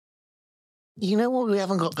You know what we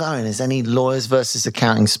haven't got going is any lawyers versus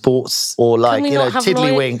accounting sports or Can we not have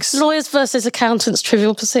tiddlywinks. Lawyers versus accountants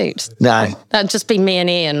Trivial Pursuit. No. That'd just be me and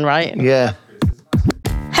Ian, right? Yeah.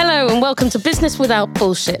 Hello and welcome to Business Without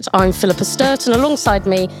Bullshit. I'm Philippa Sturt and alongside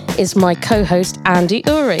me is my co-host Andy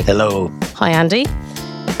Uri. Hello. Hi Andy.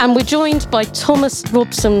 And we're joined by Thomas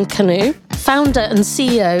Robson-Kanu, founder and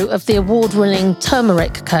CEO of the award-winning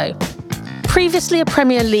Turmeric Co. Previously a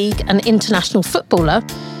Premier League and international footballer,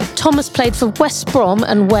 Thomas played for West Brom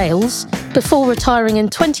and Wales before retiring in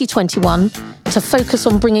 2021 to focus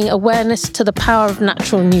on bringing awareness to the power of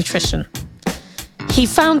natural nutrition. He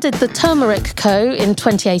founded the Turmeric Co. in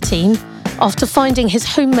 2018 after finding his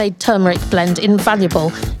homemade turmeric blend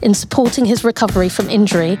invaluable in supporting his recovery from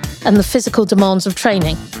injury and the physical demands of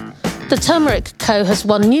training. The Turmeric Co. has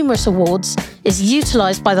won numerous awards, is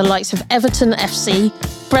utilised by the likes of Everton FC,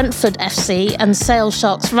 Brentford FC and Sale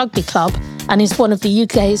Sharks Rugby Club, and is one of the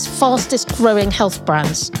UK's fastest growing health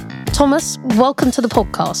brands. Thomas, welcome to the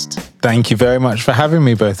podcast. Thank you very much for having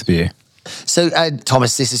me, both of you. So,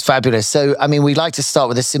 Thomas, this is fabulous. So, we'd like to start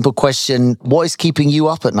with a simple question. What is keeping you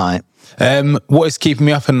up at night? What is keeping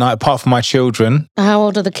me up at night, apart from my children? How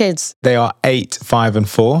old are the kids? They are 8, 5 and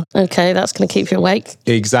 4. Okay, that's going to keep you awake.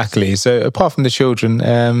 Exactly. So apart from the children,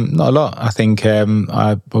 not a lot. I think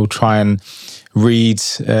I will try and read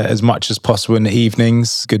as much as possible in the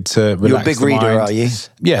evenings. Good to relax. You're a big the reader, mind. are you?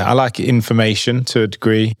 Yeah, I like information to a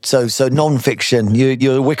degree. So non-fiction. You're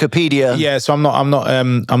Wikipedia. Yeah, so I'm not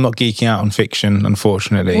geeking out on fiction,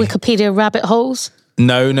 unfortunately. Wikipedia rabbit holes?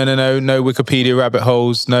 No Wikipedia rabbit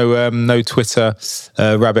holes, no Twitter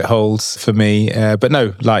rabbit holes for me. But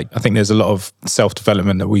no, I think there's a lot of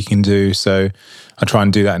self-development that we can do. So I try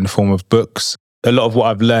and do that in the form of books. A lot of what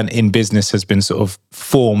I've learned in business has been sort of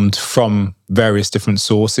formed from various different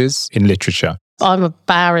sources in literature. I'm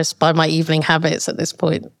embarrassed by my evening habits at this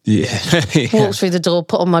point. Yeah. Walk through the door,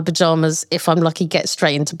 put on my pajamas, if I'm lucky, get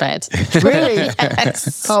straight into bed. Really?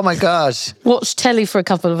 Yes. Oh my gosh. Watch telly for a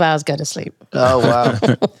couple of hours, go to sleep. Oh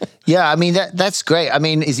wow. Yeah, that's great.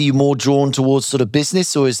 Is you more drawn towards sort of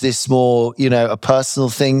business, or is this more, a personal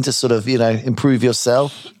thing to sort of, improve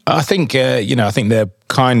yourself? I think I think they're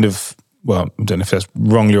kind of, well, I don't know if that's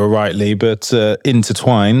wrongly or rightly, but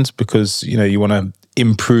intertwined, because you want to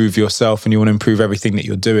improve yourself and you want to improve everything that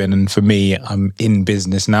you're doing. And for me, I'm in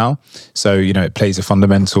business now, so it plays a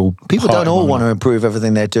fundamental People part don't all want to improve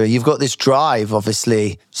everything they're doing. You've got this drive,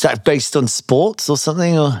 obviously. Is that based on sports or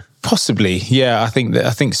something, or possibly? Yeah, I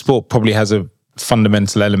think sport probably has a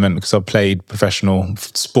fundamental element, because I've played professional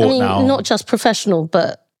sport now. Not just professional,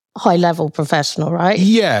 but high-level professional, right?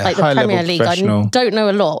 Yeah, like the Premier League. I don't know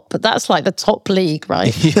a lot, but that's like the top league,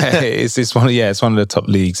 right? Yeah, it's one of the top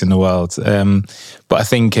leagues in the world. But I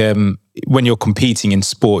think when you're competing in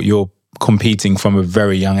sport, you're competing from a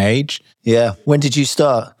very young age. Yeah. When did you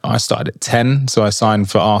start? I started at 10, so I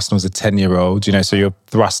signed for Arsenal as a 10-year-old. So you're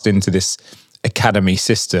thrust into this academy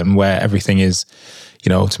system where everything is,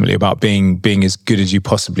 ultimately about being as good as you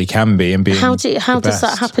possibly can be and being. How does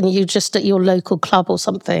that happen? You just at your local club or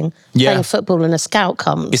something, playing football, and a scout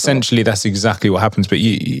comes. Essentially, that's exactly what happens. But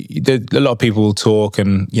a lot of people will talk,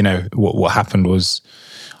 and what happened was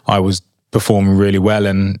I was performing really well,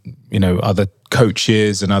 and other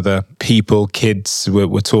coaches and other people, kids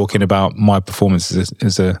were talking about my performance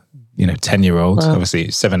as a 10-year-old. Wow. Obviously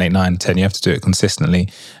 7, 8, 9, 10, you have to do it consistently.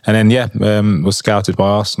 And then was scouted by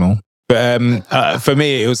Arsenal. But for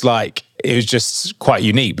me, it was just quite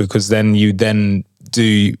unique, because then you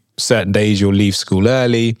do certain days you'll leave school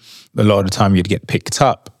early. A lot of the time you'd get picked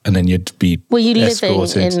up, and then you'd be Were you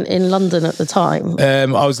escorted. living in London at the time?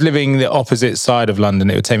 I was living the opposite side of London.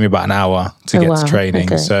 It would take me about an hour to get to training.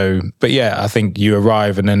 Okay. So, but yeah, I think you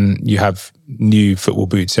arrive and then you have new football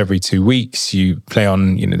boots every 2 weeks. You play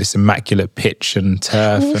on, this immaculate pitch and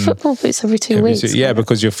turf. New football boots every 2 weeks? Yeah,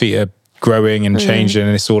 because your feet are growing and changing,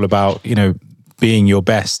 and it's all about, being your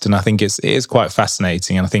best. And I think it is quite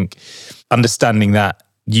fascinating. And I think understanding that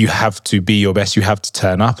you have to be your best, you have to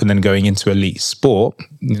turn up, and then going into elite sport,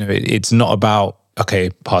 it's not about,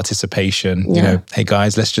 participation, hey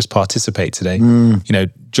guys, let's just participate today.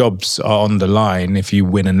 Jobs are on the line if you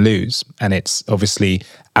win and lose. And it's obviously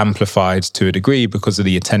amplified to a degree because of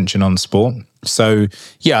the attention on sport. So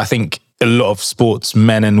yeah, I think a lot of sports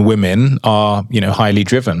men and women are, highly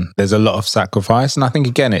driven. There's a lot of sacrifice. And I think,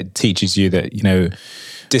 again, it teaches you that,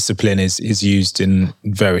 discipline is used in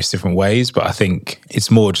various different ways. But I think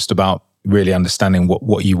it's more just about really understanding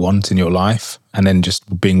what you want in your life, and then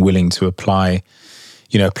just being willing to apply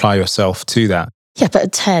yourself to that. Yeah, but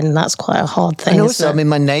at 10, that's quite a hard thing. And also, isn't it? I mean,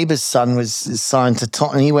 my neighbour's son was signed to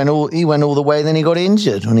Tottenham. He went all the way. Then he got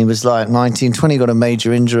injured when he was like 19, 20. Got a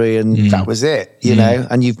major injury, and that was it. You know,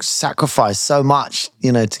 and you've sacrificed so much,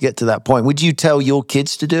 you know, to get to that point. Would you tell your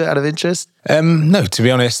kids to do it out of interest? No, to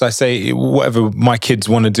be honest, I say whatever my kids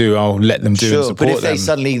want to do, I'll let them do and support but if them. they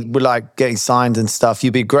suddenly were like getting signed and stuff,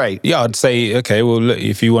 you'd be great. Yeah, I'd say, okay, well, look,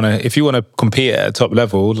 if you want to compete at a top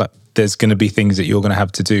level, like, there's going to be things that you're going to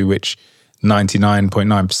have to do, which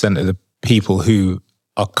 99.9% of the people who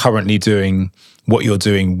are currently doing what you're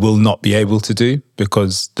doing will not be able to do,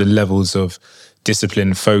 because the levels of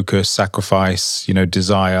discipline, focus, sacrifice, you know,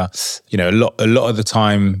 desire, you know, a lot of the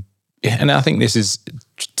time. And I think this is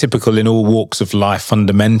typical in all walks of life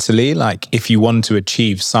fundamentally. Like, if you want to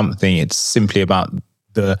achieve something, it's simply about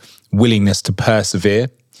the willingness to persevere.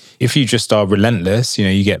 If you just are relentless, you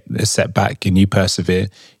know, you get a setback and you persevere,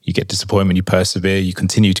 you get disappointment, you persevere, you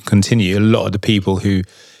continue to continue. A lot of the people who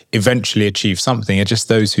eventually achieve something are just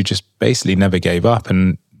those who just basically never gave up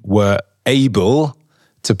and were able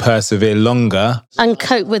to persevere longer. And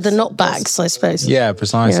cope with the knockbacks, I suppose. Yeah,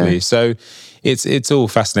 precisely. Yeah. So it's all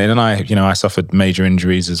fascinating. And I suffered major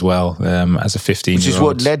injuries as well as a 15-year-old. Which is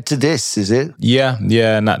what led to this, is it? Yeah.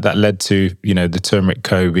 And that led to, you know, the Turmeric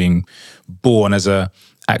Co. being born as a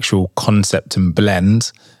actual concept and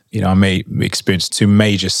blend. You know, I experienced 2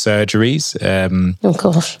 major surgeries Oh,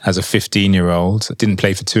 gosh. as a 15-year-old. Didn't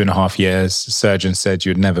play for 2.5 years. The surgeon said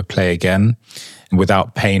you'd never play again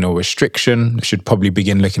without pain or restriction. I should probably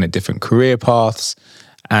begin looking at different career paths.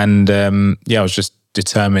 And I was just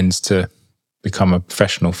determined to become a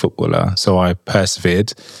professional footballer. So I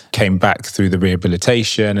persevered, came back through the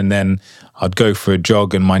rehabilitation, and then I'd go for a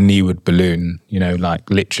jog and my knee would balloon, you know, like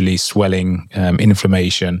literally swelling,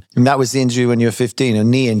 inflammation. And that was the injury when you were 15, a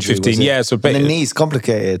knee injury. 15, was it? yeah. So and the knee's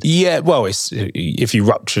complicated. Yeah, well, if you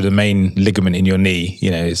rupture the main ligament in your knee,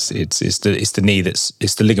 you know, it's the knee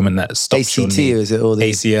it's the ligament that stops your ACT, knee. is it? Or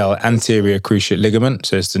the ACL, anterior cruciate ligament.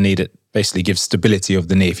 So it's the knee that basically gives stability of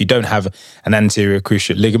the knee. If you don't have an anterior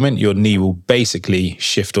cruciate ligament, your knee will basically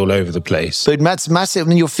shift all over the place. But that's massive. I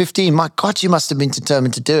mean, you're 15. My God, you must have been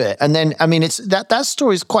determined to do it. And then, I mean, it's that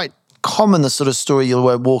story is quite common, the sort of story you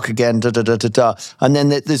won't walk again, da-da-da-da-da. And then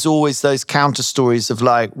there's always those counter stories of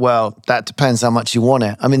like, well, that depends how much you want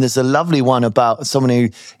it. I mean, there's a lovely one about someone who,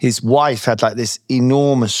 his wife had like this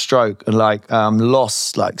enormous stroke and like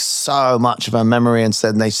lost like so much of her memory, and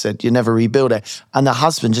they said, you never rebuild it. And the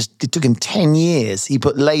husband it took him 10 years. He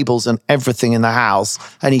put labels on everything in the house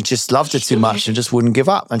and he just loved it too much and just wouldn't give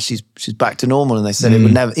up. And she's back to normal. And they said it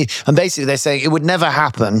would never, and basically they're saying it would never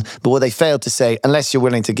happen. But what they failed to say, unless you're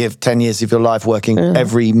willing to give 10 years of your life working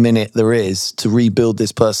every minute there is to rebuild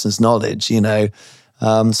this person's knowledge, you know.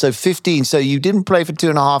 So 15, so you didn't play for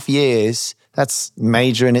 2.5 years. That's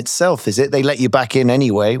major in itself, is it? They let you back in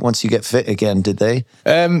anyway once you get fit again, did they?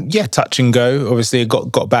 Yeah, touch and go. Obviously, I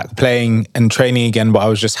got back playing and training again, but I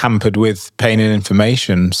was just hampered with pain and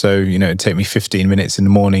inflammation. So, you know, it'd take me 15 minutes in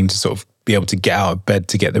the morning to sort of be able to get out of bed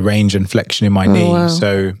to get the range and flexion in my knee. Wow.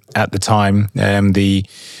 So at the time, the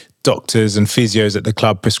doctors and physios at the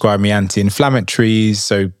club prescribed me anti-inflammatories,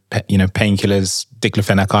 so, you know, painkillers,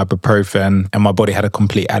 diclofenac, ibuprofen, and my body had a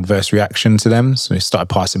complete adverse reaction to them. So it started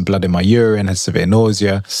passing blood in my urine, had severe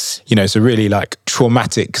nausea, you know, so really like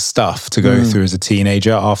traumatic stuff to go through as a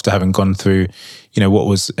teenager after having gone through, you know, what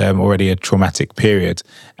was already a traumatic period.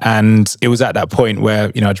 And it was at that point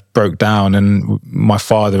where, you know, I just broke down, and my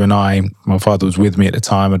father was with me at the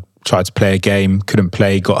time. I'd tried to play a game, couldn't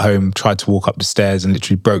play, got home, tried to walk up the stairs and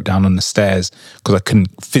literally broke down on the stairs because I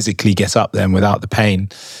couldn't physically get up them without the pain.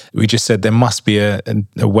 We just said there must be a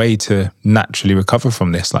way to naturally recover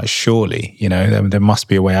from this. Like, surely, you know, there must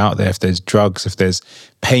be a way out there. If there's drugs, if there's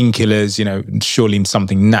painkillers, you know, surely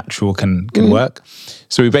something natural can work.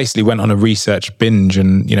 So we basically went on a research binge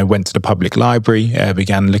and, you know, went to the public library,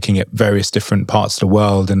 began looking at various different parts of the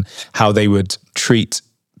world and how they would treat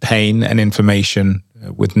pain and inflammation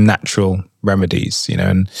with natural remedies, you know,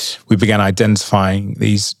 and we began identifying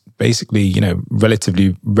these basically, you know,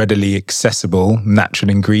 relatively readily accessible natural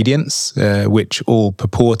ingredients, which all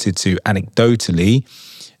purported to anecdotally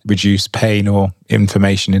reduce pain or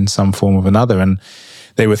inflammation in some form or another. And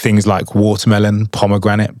they were things like watermelon,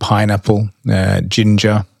 pomegranate, pineapple,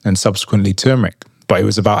 ginger, and subsequently turmeric. But it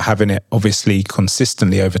was about having it obviously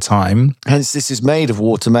consistently over time. Hence, this is made of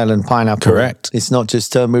watermelon, pineapple. Correct. It's not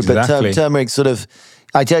just turmeric, Exactly. but turmeric sort of,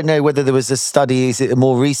 I don't know whether there was a study, is it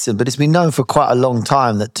more recent, but it's been known for quite a long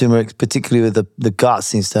time that turmeric, particularly with the gut,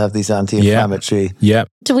 seems to have these anti-inflammatory. Yeah.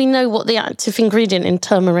 Do we know what the active ingredient in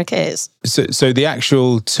turmeric is? So the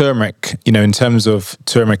actual turmeric, in terms of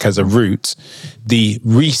turmeric as a root, the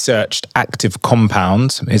researched active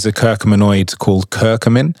compound is a curcuminoid called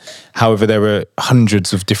curcumin. However, there are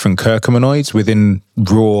hundreds of different curcuminoids within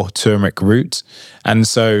raw turmeric root. And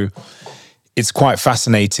so it's quite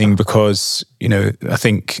fascinating because, I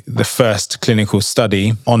think the first clinical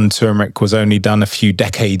study on turmeric was only done a few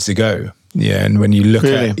decades ago. Yeah, and when you look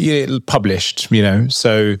at it, published,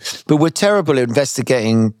 so. But we're terrible at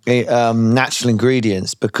investigating natural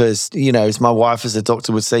ingredients because, as my wife as a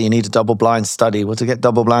doctor would say, you need a double-blind study. Well, to get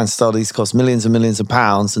double-blind studies cost millions and millions of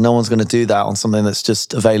pounds, and no one's going to do that on something that's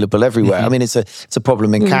just available everywhere. I mean, it's a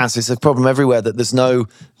problem in cancer. It's a problem everywhere that there's no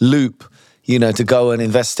loop, to go and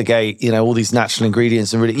investigate, all these natural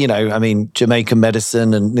ingredients and really, Jamaican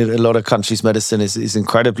medicine and a lot of countries' medicine is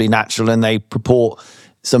incredibly natural and they purport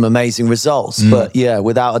some amazing results. But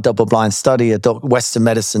without a double-blind study, Western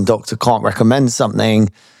medicine doctor can't recommend something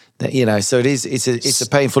that, so it's a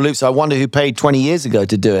painful loop. So I wonder who paid 20 years ago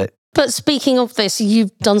to do it. But speaking of this,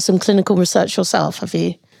 you've done some clinical research yourself, have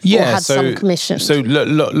you? Yeah. Or had some commissioned? So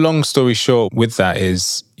long story short with that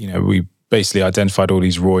is, we basically identified all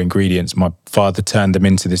these raw ingredients. My father turned them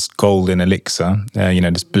into this golden elixir,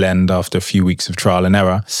 this blend after a few weeks of trial and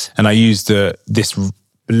error. And I used this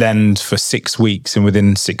blend for 6 weeks, and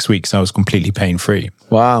within 6 weeks I was completely pain-free.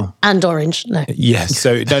 Wow. And orange? No. Yes.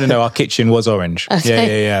 So no, our kitchen was orange.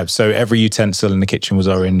 Okay. Yeah. So every utensil in the kitchen was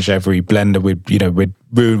orange. Every blender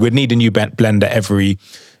we'd need a new blender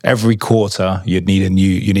every quarter. You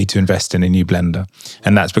need to invest in a new blender.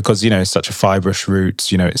 And that's because, it's such a fibrous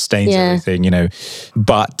root, it stains everything,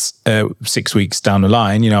 But 6 weeks down the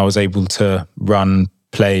line, I was able to run,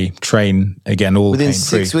 play, train again, all within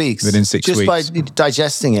pain-free. 6 weeks. Within 6 weeks. Just by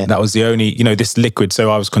digesting it. That was the only, this liquid.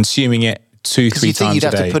 So I was consuming it 2-3 times a day. Because you think you'd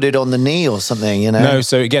have to put it on the knee or something, No,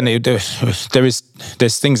 so again,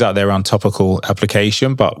 there's things out there around topical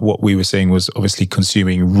application, but what we were seeing was obviously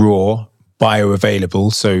consuming raw,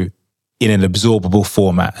 bioavailable, so in an absorbable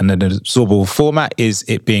format. And an absorbable format is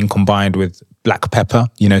it being combined with black pepper,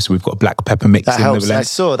 so we've got black pepper mix in the blend. I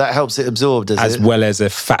saw that helps it absorb, does it? As well as a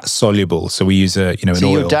fat soluble. So we use an oil.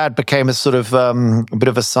 So your dad became a sort of a bit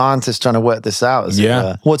of a scientist trying to work this out.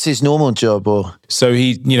 What's his normal job? Or so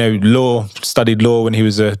he, studied law when he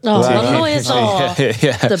was a. Lawyers are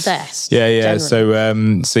the best. Yeah.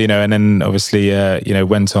 Generally. So and then obviously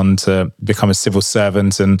went on to become a civil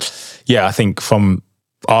servant, and I think from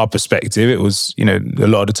our perspective, it was, a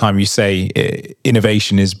lot of the time you say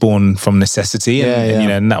innovation is born from necessity.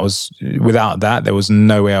 And that was, without that, there was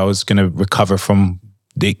no way I was going to recover from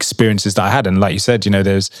the experiences that I had. And like you said,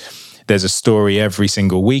 there's a story every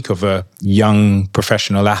single week of a young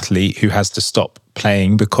professional athlete who has to stop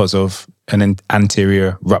playing because of an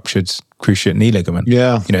anterior ruptured cruciate knee ligament.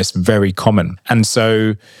 Yeah. It's very common. And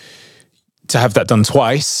so to have that done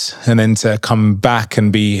twice and then to come back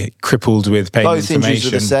and be crippled with pain and inflammation. Both injuries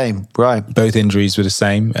were the same, right? Both injuries were the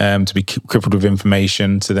same. To be crippled with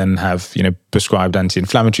inflammation, to then have, prescribed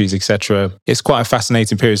anti-inflammatories, etc. It's quite a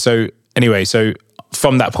fascinating period. So anyway,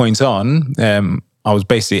 from that point on, I was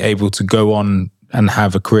basically able to go on and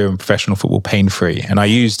have a career in professional football pain-free. And I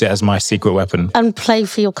used it as my secret weapon. And play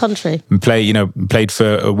for your country. And played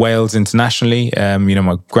for Wales internationally.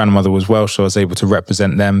 My grandmother was Welsh, so I was able to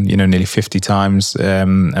represent them, nearly 50 times.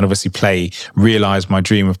 And obviously realised my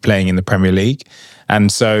dream of playing in the Premier League.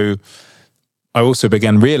 And so I also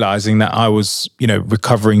began realising that I was,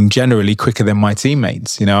 recovering generally quicker than my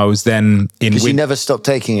teammates. I was then in... Because you never stopped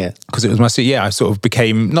taking it. Because it was my... I sort of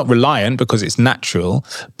became not reliant because it's natural,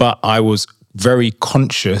 but I was very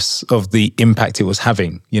conscious of the impact it was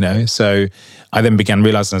having, So I then began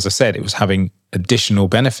realizing, as I said, it was having additional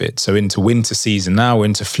benefits. So into winter season now,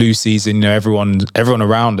 into flu season, everyone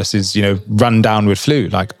around us is, run down with flu.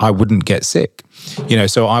 Like I wouldn't get sick,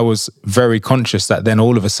 So I was very conscious that then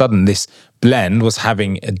all of a sudden this blend was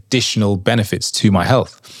having additional benefits to my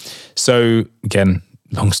health. So again,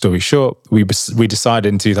 long story short, we decided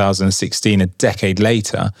in 2016, a decade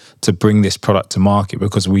later, to bring this product to market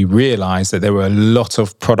because we realized that there were a lot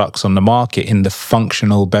of products on the market in the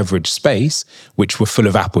functional beverage space which were full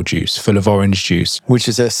of apple juice, full of orange juice. Which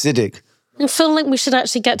is acidic. I feel like we should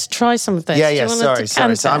actually get to try some of this. Yeah, sorry. So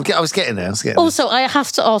I was getting there. Also, I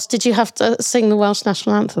have to ask, did you have to sing the Welsh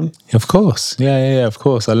national anthem? Of course. Yeah, of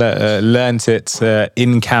course. I learnt it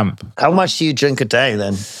in camp. How much do you drink a day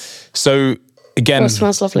then? So... Again, it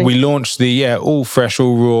smells lovely. We launched all fresh,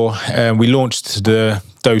 all raw. We launched the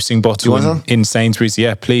dosing bottle some? in Sainsbury's.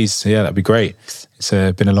 Yeah, please. Yeah, that'd be great. It's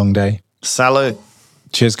been a long day. Salud.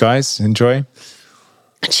 Cheers, guys. Enjoy.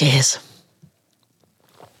 Cheers.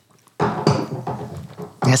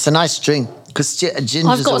 It's a nice drink because ginger's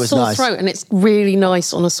I've got a always sore nice. throat, and it's really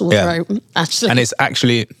nice on a sore throat, actually. And it's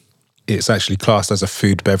actually classed as a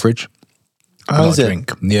food beverage. Oh, is it?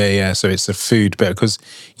 Drink. Yeah. So it's a food beverage because,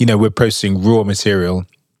 we're processing raw material.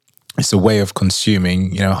 It's a way of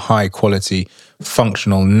consuming, high quality,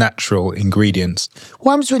 functional, natural ingredients.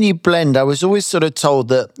 What happens when you blend? I was always sort of told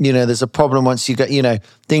that, there's a problem once you get,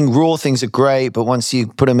 raw things are great, but once you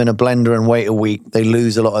put them in a blender and wait a week, they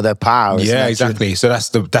lose a lot of their power. Yeah, exactly. So that's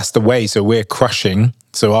the way. So we're crushing.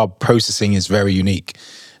 So our processing is very unique.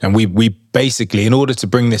 And we basically, in order to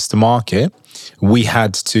bring this to market, we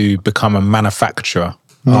had to become a manufacturer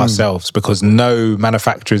ourselves because no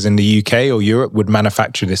manufacturers in the UK or Europe would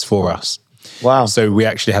manufacture this for us. Wow. So we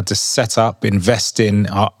actually had to set up, invest in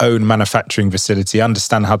our own manufacturing facility,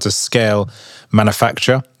 understand how to scale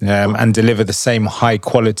manufacture and deliver the same high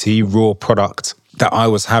quality raw product that I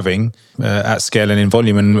was having at scale and in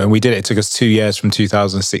volume. And we did it. It took us 2 years from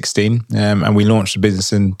 2016 and we launched the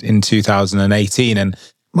business in 2018. And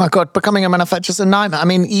my God, becoming a manufacturer is a nightmare. I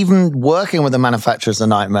mean, even working with a manufacturer is a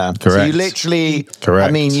nightmare. Correct. So you literally, Correct.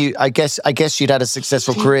 I mean, I guess you'd had a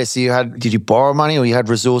successful career. So did you borrow money or you had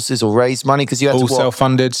resources or raise money? Because you had all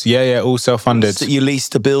self-funded. Yeah, all self-funded. So you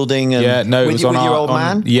leased a building and it was on your old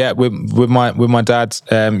man? Yeah, with my dad,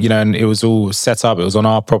 and it was all set up. It was on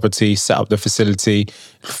our property, set up the facility,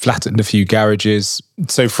 flattened a few garages.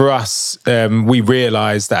 So for us, we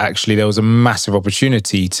realized that actually there was a massive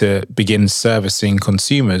opportunity to begin servicing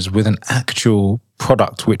consumers with an actual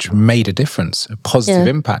product which made a difference, a positive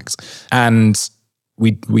impact. And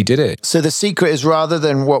we did it. So the secret is rather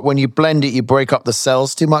than when you blend it, you break up the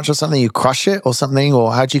cells too much or something, you crush it or something,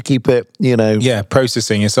 or how do you keep it, Yeah,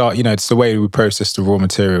 processing. It's it's the way we process the raw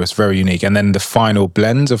material. It's very unique. And then the final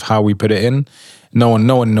blend of how we put it in, no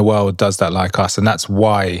one in the world does that like us. And that's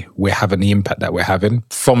why we're having the impact that we're having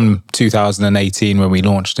from 2018 when we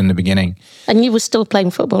launched in the beginning. And you were still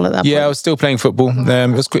playing football at that point? Yeah, I was still playing football.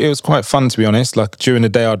 It was quite fun, to be honest. Like during the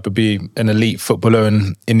day, I'd be an elite footballer,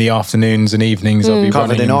 and in the afternoons and evenings, I'd be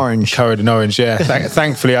covered in orange. Covered in orange, yeah.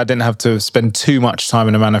 Thankfully, I didn't have to spend too much time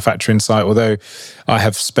in a manufacturing site, although I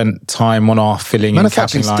have spent time on our filling and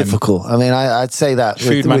capping line. Manufacturing's difficult. I mean, I'd say that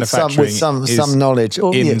Food manufacturing with some knowledge.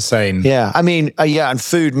 Insane. Yeah, I mean, and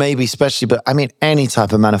food maybe especially, but I mean, any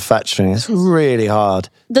type of manufacturing is really hard.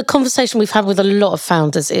 The conversation we've had with a lot of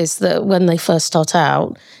founders is that when they first start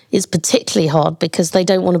out, it's particularly hard because they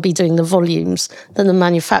don't want to be doing the volumes that the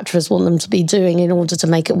manufacturers want them to be doing in order to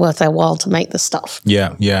make it worth their while to make the stuff.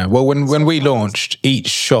 Yeah. Well, when we launched, each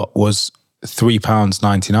shot was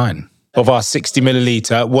 £3.99. Of our 60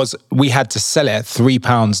 milliliter we had to sell it at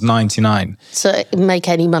 £3.99. So make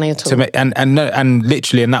any money at all. And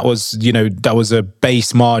literally, and that was, that was a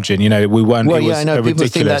base margin. We weren't. Well, it was I know people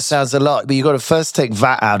ridiculous. think that sounds a lot, but you got to first take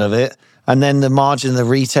VAT out of it. And then the margin of the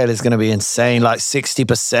retail is going to be insane, like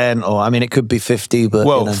 60%, or I mean, it could be 50.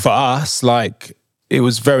 But for us, it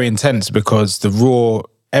was very intense because the raw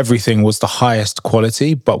everything was the highest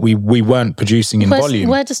quality, but we weren't producing in volume.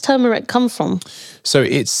 Where does turmeric come from? So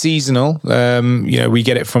it's seasonal. We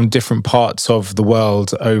get it from different parts of the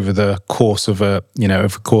world over the course of a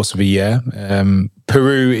year.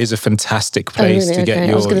 Peru is a fantastic place to get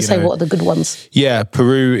your... I was going to say, what are the good ones? Yeah,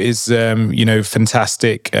 Peru is,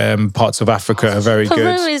 fantastic. Parts of Africa are very good.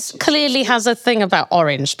 Peru clearly has a thing about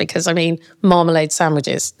orange because, I mean, marmalade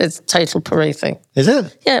sandwiches. It's a total Peru thing. Is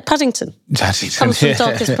it? Yeah, Paddington. Comes from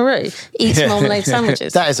darkest Peru. Eats marmalade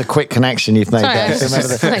sandwiches. That is a quick connection you've made there.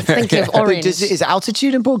 Thinking of orange. Is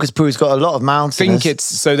altitude important? Because Peru's got a lot of mountains.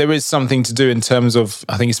 So there is something to do in terms of,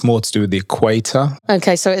 I think it's more to do with the equator.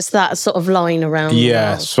 Okay, so it's that sort of line around.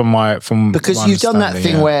 Yeah, because you've done that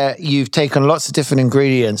thing where you've taken lots of different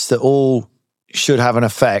ingredients that all should have an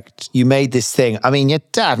effect. You made this thing. I mean, your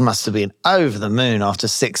dad must have been over the moon after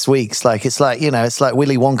 6 weeks. It's like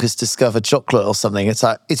Willy Wonka's discovered chocolate or something. It's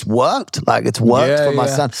like, it's worked. For my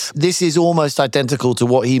son. This is almost identical to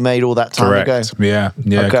what he made all that time ago. Yeah,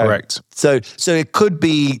 okay. Correct. So it could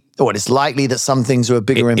be, it's likely that some things are a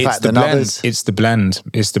bigger impact than others. It's the blend.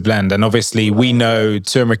 And obviously we know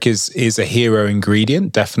turmeric is a hero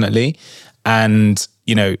ingredient, definitely. And,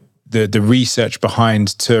 the research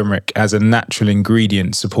behind turmeric as a natural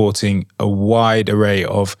ingredient supporting a wide array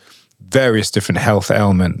of various different health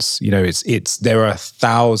ailments. There are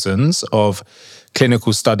thousands of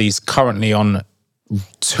clinical studies currently on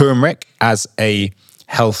turmeric as a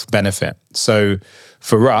health benefit. So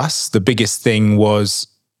for us, the biggest thing was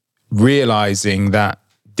realizing that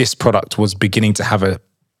this product was beginning to have a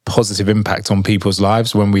positive impact on people's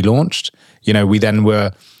lives when we launched. We then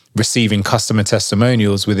were receiving customer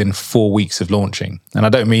testimonials within 4 weeks of launching. And I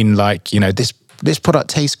don't mean like, this product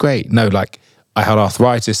tastes great. No, like I had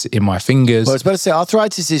arthritis in my fingers. Well, I was about to say,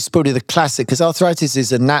 arthritis is probably the classic, because arthritis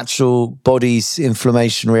is a natural body's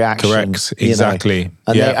inflammation reaction. Correct, exactly.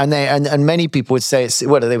 And many people would say they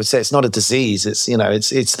would say it's not a disease. It's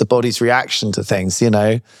it's the body's reaction to things.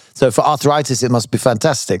 So for arthritis, it must be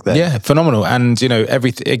fantastic then. Yeah, phenomenal. And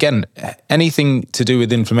anything to do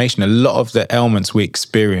with inflammation, a lot of the ailments we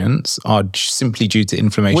experience are simply due to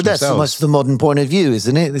inflammation. Well, that's almost the modern point of view,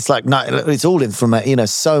 isn't it? It's like it's all inflammation.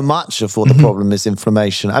 So much of what the problem is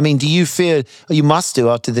inflammation. I mean, do you fear? You must do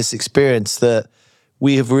after this experience that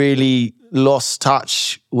we have really lost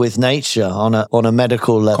touch with nature on a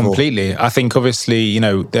medical level. Completely. I think obviously,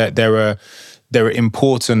 there are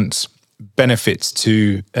important benefits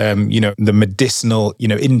to the medicinal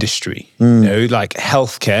industry, like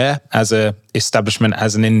healthcare as a establishment,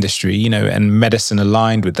 as an industry, and medicine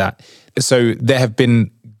aligned with that. So there have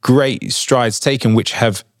been great strides taken which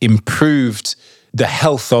have improved the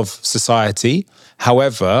health of society.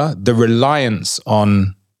 However, the reliance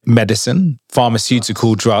on medicine,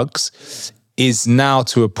 pharmaceutical drugs, is now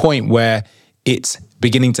to a point where it's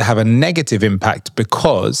beginning to have a negative impact,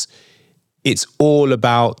 because it's all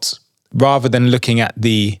about, rather than looking at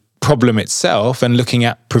the problem itself and looking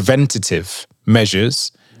at preventative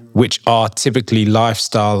measures, which are typically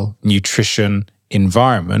lifestyle, nutrition,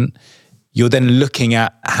 environment, you're then looking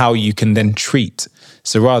at how you can then treat.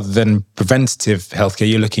 So rather than preventative healthcare,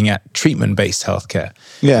 you're looking at treatment-based healthcare.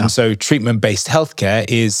 Yeah. And so treatment-based healthcare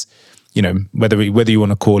is, whether you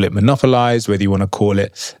want to call it monopolized, whether you want to call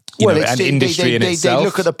it an industry in itself. They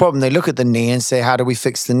look at the problem. They look at the knee and say, how do we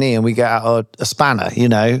fix the knee? And we get out a spanner,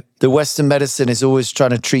 The Western medicine is always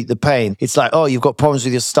trying to treat the pain. It's like, oh, you've got problems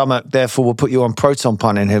with your stomach, therefore we'll put you on proton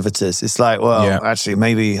pump inhibitors. It's like, well, actually,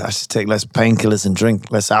 maybe I should take less painkillers and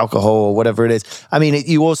drink less alcohol or whatever it is. I mean,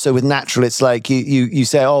 you also, with natural, it's like you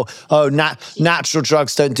say, natural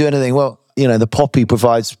drugs don't do anything. Well, the poppy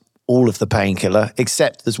provides all of the painkiller,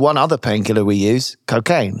 except there's one other painkiller we use,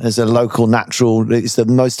 cocaine, as a local natural. It's the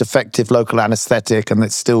most effective local anesthetic, and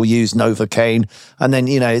it's still used, Novocaine. And then,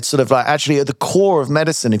 it's sort of like, actually at the core of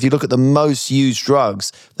medicine, if you look at the most used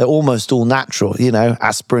drugs, they're almost all natural.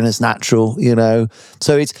 Aspirin is natural,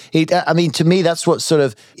 So to me, that's what sort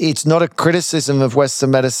of, it's not a criticism of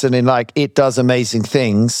Western medicine in like, it does amazing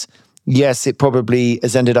things. Yes, it probably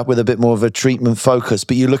has ended up with a bit more of a treatment focus,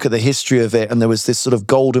 but you look at the history of it, and there was this sort of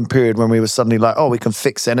golden period when we were suddenly like, oh, we can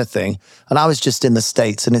fix anything. And I was just in the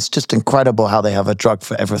States, and it's just incredible how they have a drug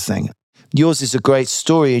for everything. Yours is a great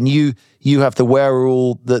story, and you have the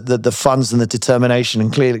wherewithal, the funds and the determination,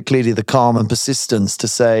 and clearly the calm and persistence to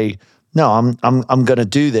say, no, I'm going to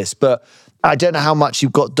do this. But I don't know how much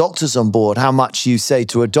you've got doctors on board, how much you say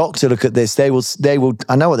to a doctor, look at this, they will,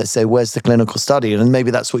 I know what they say, where's the clinical study? And maybe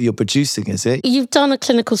that's what you're producing, is it? You've done a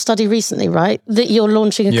clinical study recently, right? That you're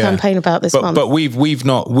launching a campaign about this month. But we've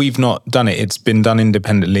not done it. It's been done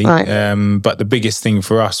independently. Right. But the biggest thing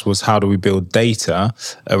for us was, how do we build data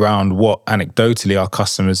around what anecdotally our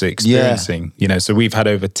customers are experiencing? So we've had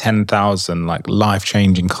over 10,000 like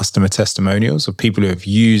life-changing customer testimonials of people who have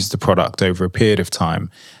used the product over a period of time,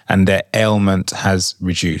 and their ailment has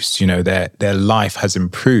reduced. Their life has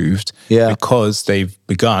improved because they've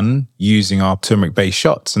begun using our turmeric-based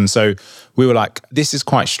shots. And so we were like, this is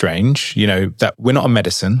quite strange, that we're not a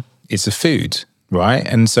medicine, it's a food, right?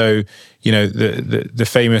 And so, the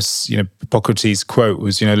famous, Hippocrates quote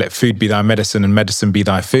was, let food be thy medicine and medicine be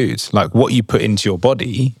thy food. Like, what you put into your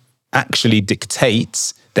body actually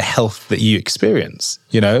dictates the health that you experience,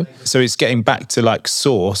 So it's getting back to like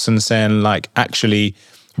source and saying like, actually,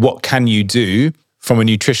 what can you do from a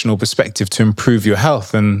nutritional perspective to improve your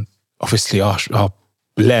health? And obviously our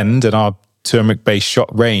blend and our turmeric-based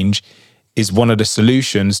shot range is one of the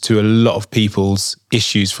solutions to a lot of people's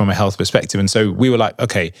issues from a health perspective. And so we were like,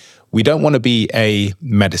 okay, we don't want to be a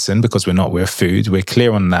medicine, because we're not, we're food, we're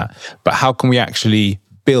clear on that. But how can we actually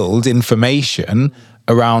build information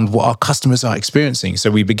around what our customers are experiencing? So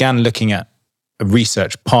we began looking at a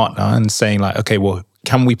research partner and saying like, okay, well,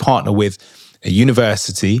 can we partner with a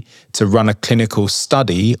university to run a clinical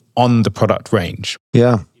study on the product range?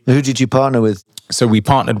 Yeah. Who did you partner with? So we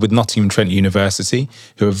partnered with Nottingham-Trent University,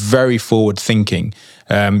 who are very forward-thinking,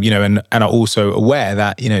 and are also aware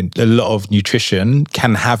that, a lot of nutrition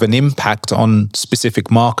can have an impact on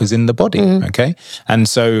specific markers in the body, okay? And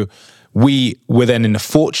so we were then in a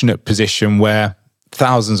fortunate position where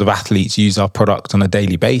thousands of athletes use our product on a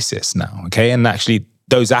daily basis now, okay? And actually,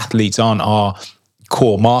 those athletes aren't our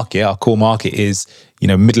core market. Our core market is,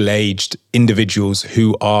 middle-aged individuals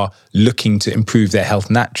who are looking to improve their health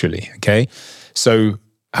naturally, okay? So,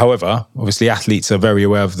 however, obviously athletes are very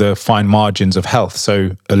aware of the fine margins of health.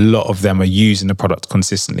 So a lot of them are using the product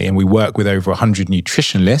consistently. And we work with over 100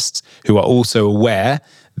 nutritionalists who are also aware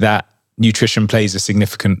that nutrition plays a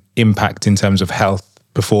significant impact in terms of health,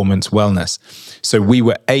 performance, wellness. So we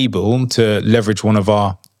were able to leverage one of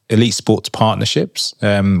our elite sports partnerships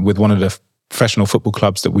with one of the professional football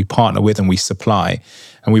clubs that we partner with and we supply.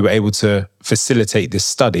 And we were able to facilitate this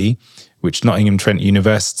study, which Nottingham Trent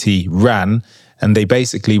University ran. And they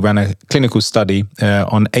basically ran a clinical study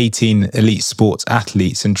on 18 elite sports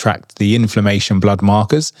athletes and tracked the inflammation blood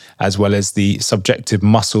markers, as well as the subjective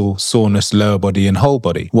muscle soreness, lower body and whole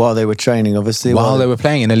body. While they were training, obviously. While they were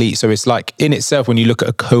playing in elite. So it's like in itself, when you look at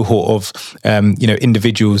a cohort of,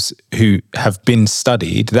 individuals who have been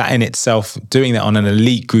studied, that in itself, doing that on an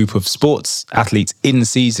elite group of sports athletes in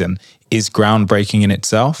season is groundbreaking in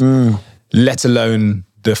itself, let alone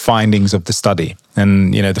the findings of the study.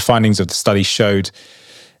 And, the findings of the study showed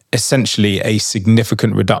essentially a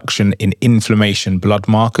significant reduction in inflammation blood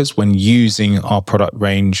markers when using our product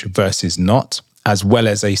range versus not, as well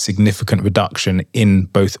as a significant reduction in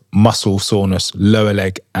both muscle soreness, lower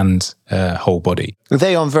leg and whole body. Are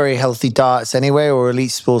they on very healthy diets anyway, or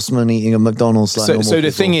elite sportsmen eating a McDonald's like normal So the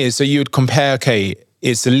people? thing is, so you would compare, okay,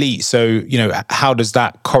 it's elite. So, how does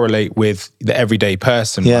that correlate with the everyday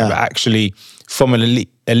person? Yeah. But actually, from an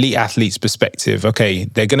elite athlete's perspective, okay,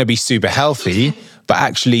 they're going to be super healthy, but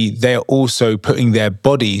actually they're also putting their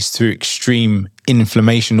bodies through extreme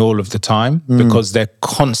inflammation all of the time because they're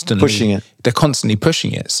constantly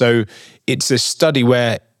pushing it. So it's a study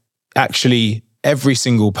where actually every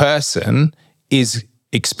single person is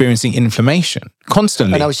experiencing inflammation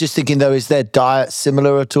constantly. And I was just thinking, though, is their diet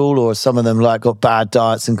similar at all, or some of them got bad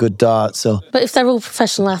diets and good diets? Or But if they're all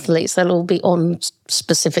professional athletes, they'll all be on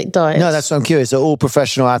specific diets. no, that's what I'm curious. Are all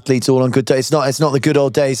professional athletes all on good diets? It's not the good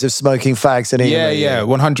old days of smoking fags and eating. Yeah,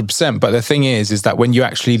 100%. But the thing is that when you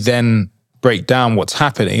actually then break down what's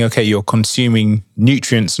happening, okay, you're consuming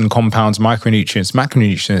nutrients and compounds, micronutrients,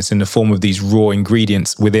 macronutrients in the form of these raw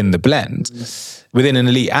ingredients within the blend. Within an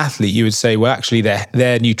elite athlete, you would say, well, actually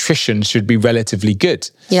their nutrition should be relatively good.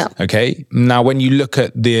 Yeah. Okay. Now, when you look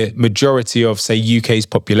at the majority of, say, UK's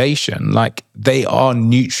population, like they are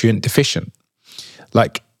nutrient deficient.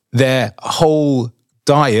 Like their whole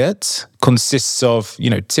diet consists of,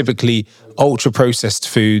 typically ultra processed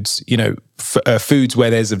foods, foods where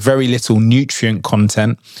there's a very little nutrient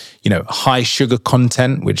content, high sugar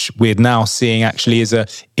content, which we're now seeing actually is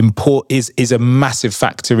a massive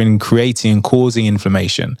factor in creating and causing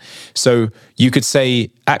inflammation. So you could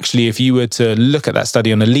say, actually, if you were to look at that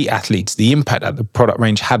study on elite athletes, the impact that the product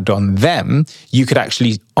range had on them, you could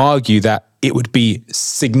actually argue that it would be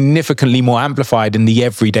significantly more amplified in the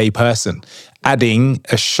everyday person, adding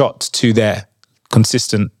a shot to their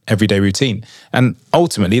consistent everyday routine. And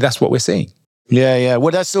ultimately, that's what we're seeing. Yeah.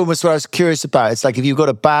 Well, that's almost what I was curious about. It's like, if you've got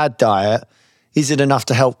a bad diet, is it enough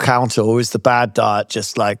to help counter, or is the bad diet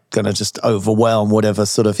just like going to just overwhelm whatever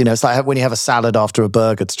sort of, it's like when you have a salad after a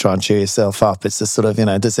burger to try and cheer yourself up. It's just sort of,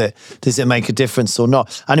 does it make a difference or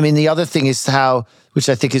not? And I mean, the other thing is how, which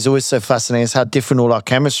I think is always so fascinating, is how different all our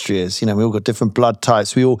chemistry is. We all got different blood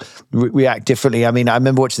types. We all react differently. I mean, I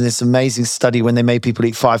remember watching this amazing study when they made people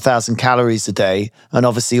eat 5,000 calories a day, and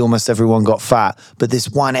obviously almost everyone got fat. But this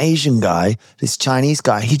one Asian guy, this Chinese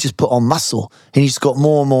guy, he just put on muscle, and he just got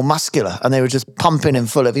more and more muscular, and they were just pumping him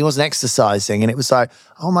full of, he wasn't exercising. And it was like,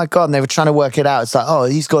 oh my God, and they were trying to work it out. It's like, oh,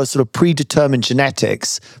 he's got a sort of predetermined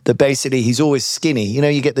genetics that basically he's always skinny.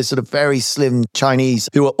 You get this sort of very slim Chinese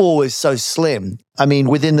who are always so slim. I mean,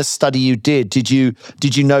 within the study you did you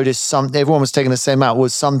notice everyone was taking the same out?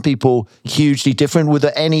 Was some people hugely different? Were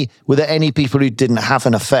there any people who didn't have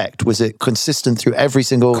an effect? Was it consistent through every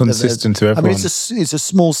single? Consistent to everyone. I mean, it's a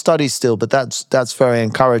small study still, but that's very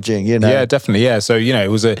encouraging, Yeah, definitely. Yeah. So, it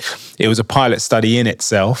was a pilot study in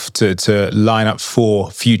itself to line up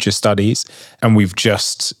for future studies. And we've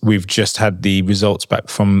just had the results back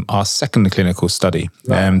from our second clinical study,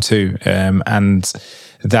 too. And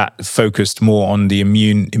that focused more on the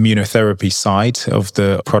immunotherapy side of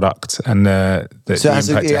the product and the impact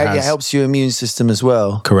it has. It helps your immune system as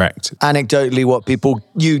well. Correct. Anecdotally, what people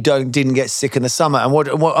didn't get sick in the summer,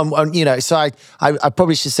 and so I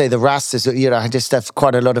probably should say the Rastas. I just have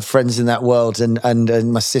quite a lot of friends in that world,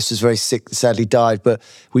 and my sister's very sick, sadly died. But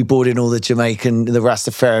we brought in all the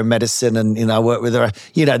Rastafarian medicine, and I work with her.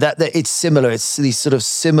 That it's similar. It's these sort of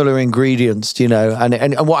similar ingredients,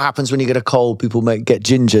 and what happens when you get a cold? People get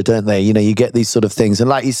ginger, don't they? You know, you get these sort of things. And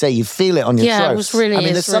like you say, you feel it on your throat. Yeah, it was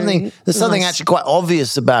really, there's something actually quite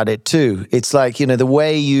obvious about it too. It's like, you know, the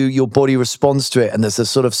way your body responds to it, and there's a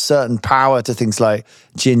sort of certain power to things like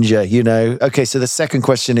ginger, you know. Okay, so the second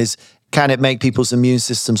question is, can it make people's immune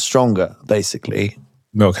system stronger, basically?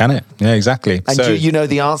 Well, can it? Yeah, exactly. And do you know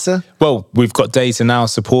the answer? Well, we've got data now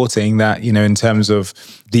supporting that, you know, in terms of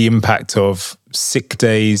the impact of sick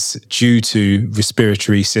days due to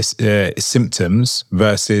respiratory symptoms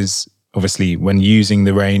versus obviously when using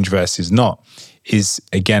the range versus not is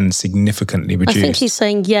again significantly reduced. I think he's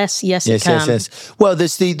saying yes, it can. Yes. Well,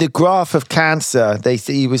 there's the graph of cancer.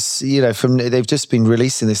 He was, you know, they've just been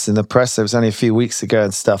releasing this in the press. It was only a few weeks ago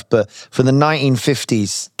and stuff. But from the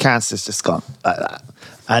 1950s, cancer's just gone like that.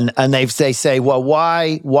 And they say, well,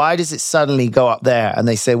 why does it suddenly go up there? And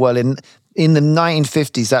they say, well, in the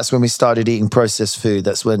 1950s, that's when we started eating processed food.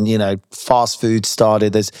 That's when, you know, fast food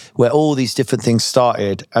started. There's where all these different things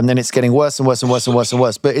started. And then it's getting worse and worse and worse and worse and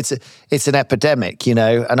worse. But it's an epidemic, you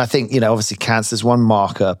know. And I think, you know, obviously cancer is one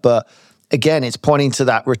marker. But again, it's pointing to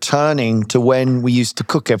that returning to when we used to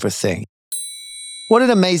cook everything. What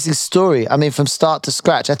an amazing story. I mean, from start to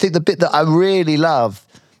scratch. I think the bit that I really love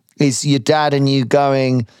is your dad and you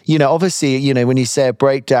going, you know, obviously, you know, when you say a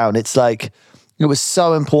breakdown, it's like, it was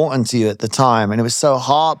so important to you at the time, and it was so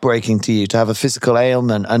heartbreaking to you to have a physical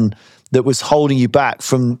ailment and that was holding you back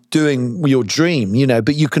from doing your dream, you know,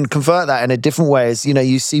 but you can convert that in a different way. As, you know,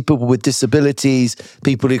 you see people with disabilities,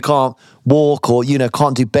 people who can't walk or, you know,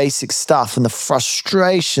 can't do basic stuff, and the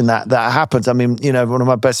frustration that happens. I mean, you know, one of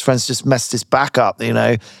my best friends just messed his back up, you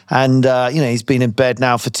know, and, you know, he's been in bed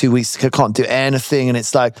now for 2 weeks, can't do anything. And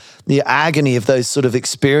it's like the agony of those sort of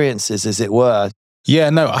experiences, as it were. Yeah,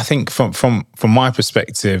 no, I think from my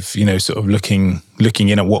perspective, you know, sort of looking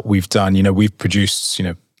in at what we've done, you know, we've produced, you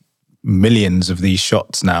know, millions of these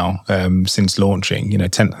shots now since launching, you know,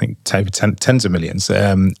 tens of millions.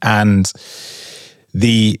 And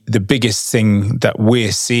the biggest thing that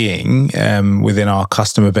we're seeing within our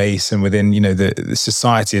customer base and within, you know, the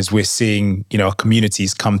society is we're seeing, you know, our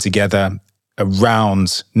communities come together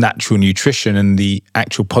around natural nutrition and the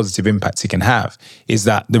actual positive impact it can have, is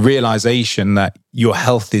that the realization that your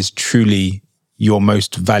health is truly your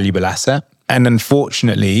most valuable asset. And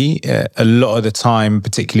unfortunately, a lot of the time,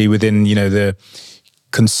 particularly within, you know, the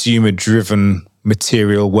consumer-driven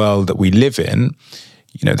material world that we live in,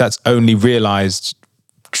 you know, that's only realized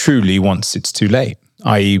truly once it's too late,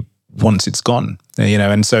 i.e. once it's gone, you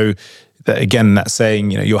know. And so that, again, that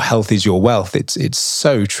saying, you know, your health is your wealth, it's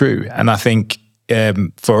so true. And I think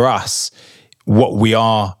for us, what we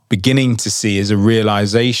are beginning to see is a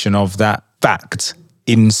realization of that fact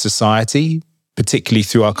in society, particularly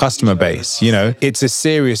through our customer base. You know, it's a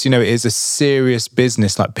serious, you know, it is a serious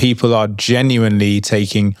business. Like, people are genuinely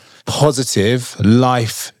taking positive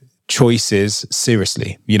life choices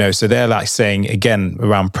seriously, you know. So they're like saying, again,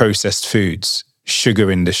 around processed foods,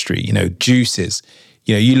 sugar industry, you know, juices.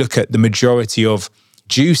 You know, you look at the majority of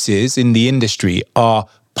juices in the industry are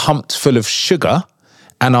pumped full of sugar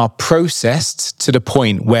and are processed to the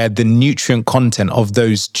point where the nutrient content of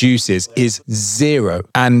those juices is zero.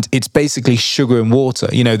 And it's basically sugar and water.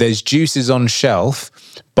 You know, there's juices on shelf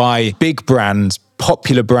by big brands,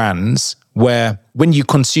 popular brands, where when you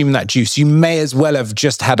consume that juice, you may as well have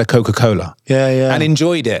just had a Coca-Cola. Yeah. And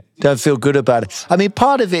enjoyed it. Don't feel good about it. I mean,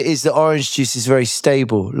 part of it is that orange juice is very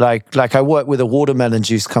stable. Like I worked with a watermelon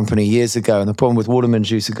juice company years ago, and the problem with watermelon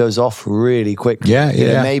juice, it goes off really quickly. Yeah. You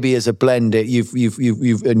know, maybe as a blend, you've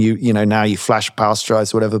now you flash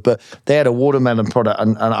pasteurize or whatever. But they had a watermelon product,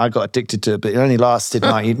 and I got addicted to it. But it only lasted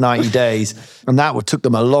 90 days, and that took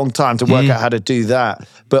them a long time to work out how to do that.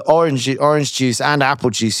 But orange juice and apple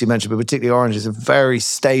juice you mentioned, but particularly orange, is a very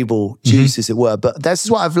stable juice, as it were. But this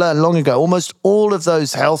is what I've learned long ago. Almost all of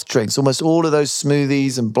those health drinks, almost all of those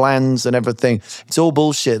smoothies and blends and everything, it's all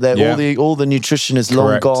bullshit. All the nutrition is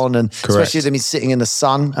long gone, and especially them sitting in the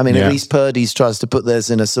sun. I mean, at least Purdy's tries to put theirs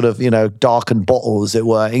in a sort of, you know, darkened bottle, as it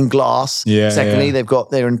were, in glass. Secondly,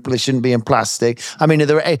 they shouldn't be in plastic. I mean, are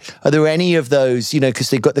there any of those, you know, because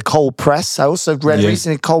they've got the cold press. I also read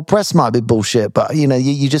recently cold press might be bullshit, but, you know,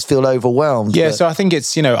 you just feel overwhelmed. Yeah, so I think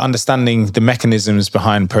it's, you know, understanding the mechanisms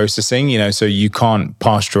behind processing, you know, so you can't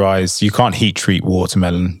pasteurize, you can't heat treat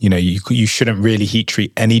watermelon, you know, you shouldn't really heat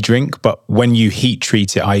treat any drink, but when you heat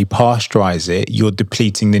treat it, i.e. pasteurize it, you're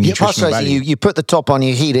depleting the nutritional value. You put the top on,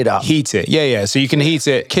 you heat it up. Heat it, yeah. So you can heat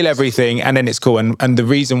it, kill everything, and then it's cool. And the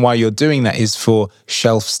reason why you're doing that is for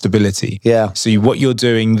shelf stability. Yeah. So what you're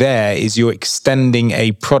doing there is you're extending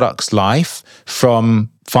a product's life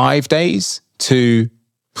from 5 days to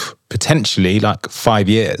potentially like 5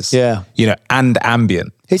 years. Yeah. You know, and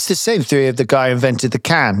ambient. It's the same theory of the guy who invented the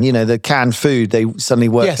can. You know, the canned food. They suddenly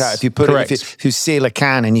worked Yes, out if you put correct. it, if you seal a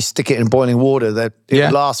can and you stick it in boiling water, that it Yeah.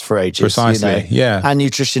 would last for ages. Precisely, you know? yeah. And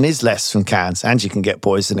nutrition is less from cans, and you can get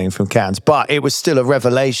poisoning from cans. But it was still a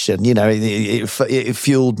revelation. You know, it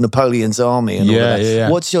fueled Napoleon's army and all of that. Yeah.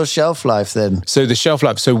 What's your shelf life then? So the shelf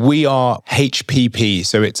life, so we are HPP,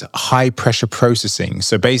 so it's high pressure processing.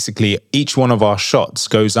 So basically each one of our shots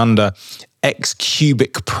goes under X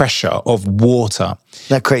cubic pressure of water.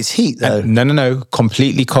 That creates heat, though. No,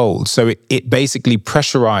 completely cold. So it basically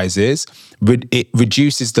pressurizes, it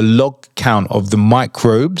reduces the log count of the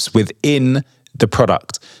microbes within the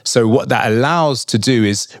product. So what that allows to do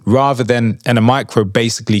is rather than, and a microbe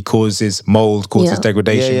basically causes mold, causes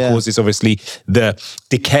degradation, causes obviously the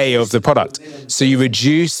decay of the product. So you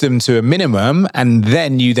reduce them to a minimum and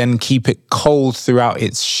then you then keep it cold throughout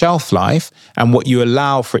its shelf life. And what you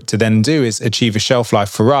allow for it to then do is achieve a shelf life.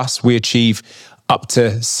 For us, we achieve up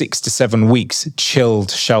to 6 to 7 weeks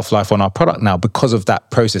chilled shelf life on our product now because of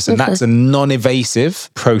that process. And that's a non-invasive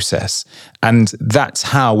process. And that's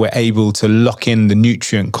how we're able to lock in the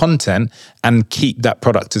nutrient content and keep that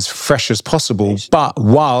product as fresh as possible, but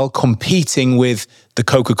while competing with the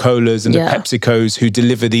Coca-Colas and the PepsiCos who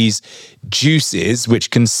deliver these juices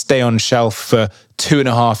which can stay on shelf for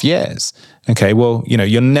 2.5 years. Okay, well, you know,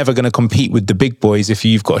 you're never going to compete with the big boys if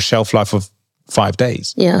you've got a shelf life of 5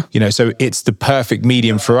 days. Yeah. You know, so it's the perfect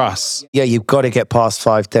medium for us. Yeah, you've got to get past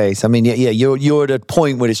 5 days. I mean, you're at a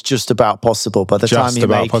point where it's just about possible by the time you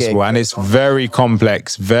make possible. it. And it's very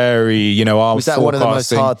complex, very, you know, our Was that one of the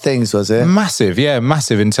most hard things, was it? Massive,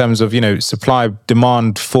 massive in terms of, you know, supply,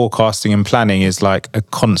 demand, forecasting and planning is like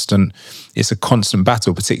it's a constant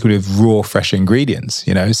battle, particularly with raw, fresh ingredients,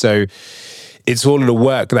 you know. So it's all of the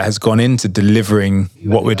work that has gone into delivering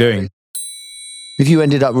what we're doing. Have you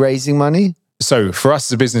ended up raising money? So for us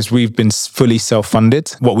as a business, we've been fully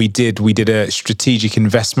self-funded. What we did a strategic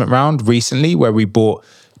investment round recently where we brought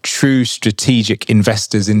true strategic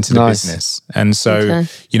investors into the business. And so,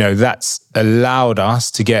 you know, that's allowed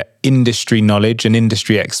us to get industry knowledge and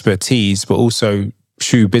industry expertise, but also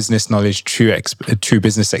true business knowledge, true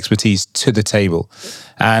business expertise to the table.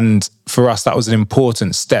 And for us, that was an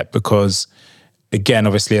important step because, again,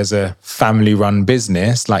 obviously as a family-run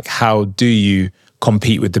business, like how do you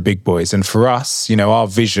compete with the big boys? And for us, you know, our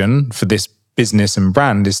vision for this business and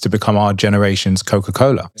brand is to become our generation's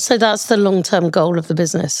Coca-Cola. So that's the long-term goal of the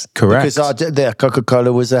business. Correct. Because the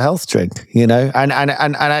Coca-Cola was a health drink, you know, and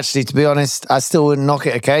actually, to be honest, I still wouldn't knock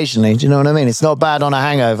it occasionally. Do you know what I mean? It's not bad on a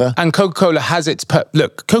hangover. And Coca-Cola has its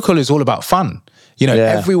look. Coca-Cola is all about fun. You know,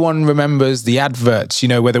 everyone remembers the adverts. You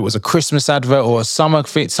know, whether it was a Christmas advert or a summer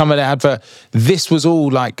advert. This was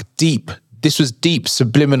all like deep. This was deep,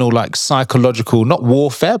 subliminal, like psychological, not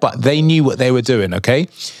warfare, but they knew what they were doing, okay?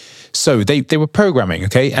 So they were programming,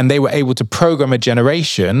 okay? And they were able to program a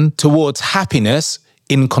generation towards happiness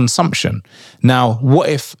in consumption. Now, what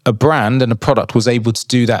if a brand and a product was able to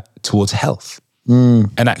do that towards health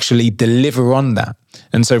and actually deliver on that?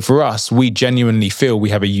 And so for us, we genuinely feel we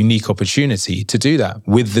have a unique opportunity to do that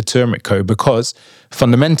with the Turmeric Co. because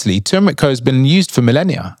fundamentally, Turmeric Co. has been used for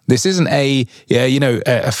millennia. This isn't a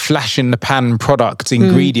flash in the pan product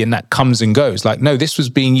ingredient that comes and goes. Like, no, this was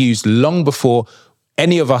being used long before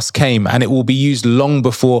any of us came, and it will be used long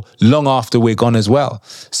after we're gone as well.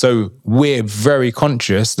 So we're very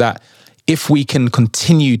conscious that if we can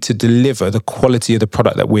continue to deliver the quality of the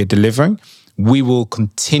product that we're delivering, we will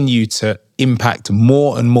continue to impact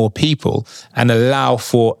more and more people and allow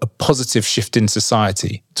for a positive shift in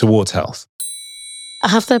society towards health.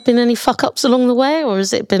 Have there been any fuck-ups along the way, or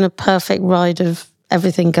has it been a perfect ride of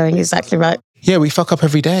everything going exactly right? Yeah, we fuck up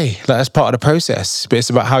every day. Like, that's part of the process, but it's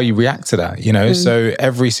about how you react to that, you know? So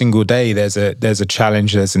every single day there's a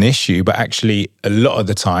challenge, there's an issue, but actually a lot of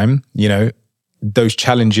the time, you know, those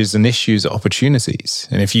challenges and issues are opportunities.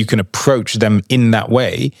 And if you can approach them in that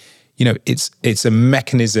way, you know, it's a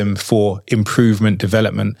mechanism for improvement,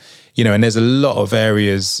 development, you know, and there's a lot of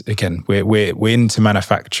areas, again, we're into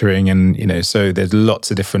manufacturing and, you know, so there's lots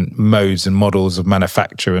of different modes and models of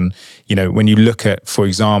manufacture. And, you know, when you look at, for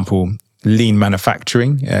example, lean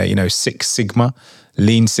manufacturing, you know, Six Sigma,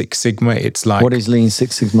 Lean Six Sigma, it's like... What is Lean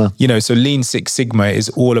Six Sigma? You know, so Lean Six Sigma is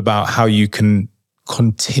all about how you can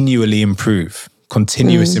continually improve.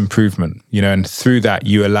 Continuous improvement, you know, and through that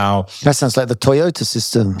you allow... That sounds like the Toyota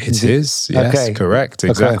system. It is, yes, okay. Correct,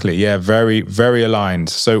 exactly. Okay. Yeah, very, very aligned.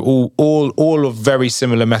 So all of very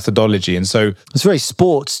similar methodology. And so... It's very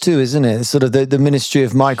sports too, isn't it? It's sort of the Ministry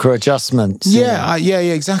of Micro Adjustments. Yeah, yeah,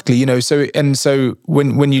 exactly. You know, so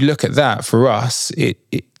when you look at that, for us, it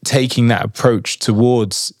taking that approach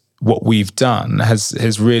towards what we've done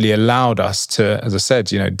has really allowed us to, as I said,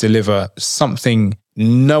 deliver something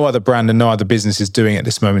no other brand and no other business is doing at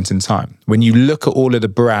this moment in time. When you look at all of the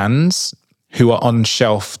brands who are on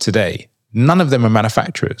shelf today, none of them are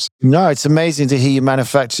manufacturers. No, it's amazing to hear you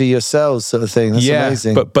manufacture yourselves, sort of thing. That's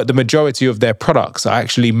amazing. But the majority of their products are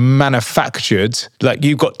actually manufactured. Like,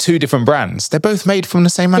 you've got two different brands. They're both made from the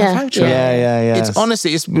same manufacturer. Yeah. It's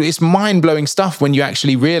honestly, it's mind-blowing stuff when you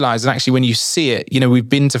actually realize, and actually when you see it. We've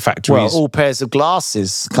been to factories. Well, all pairs of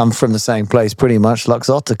glasses come from the same place, pretty much,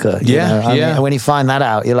 Luxottica. And when you find that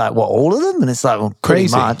out, you're like, what, all of them? And it's like, well, pretty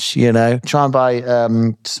much, Try and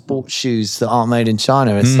buy sports shoes that aren't made in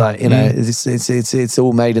China. It's it's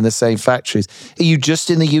all made in the same factories. Are you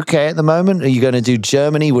just in the UK at the moment? Are you going to do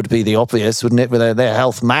Germany? Would be the obvious, wouldn't it? With their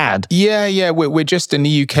health mad. Yeah. We're just in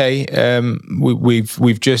the UK.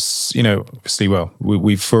 We've just obviously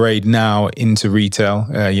we've forayed now into retail.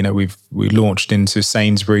 We launched into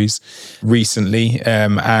Sainsbury's recently,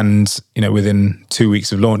 and within 2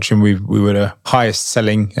 weeks of launching, we were the highest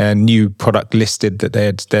selling new product listed that they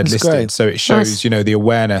had listed. Great. So it shows the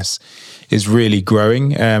awareness is really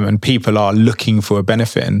growing, and people are looking for a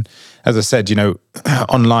benefit. And as I said,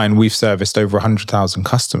 online we've serviced over 100,000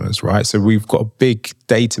 customers, right? So we've got a big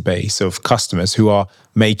database of customers who are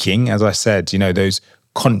making, as I said, those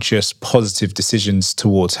conscious, positive decisions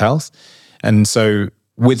towards health. And so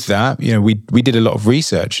with that, we did a lot of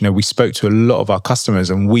research. We spoke to a lot of our customers,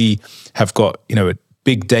 and we have got,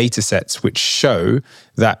 big data sets which show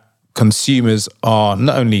that consumers are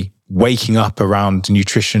not only waking up around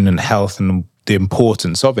nutrition and health and the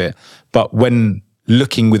importance of it, but when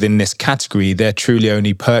looking within this category, they're truly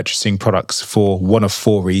only purchasing products for one of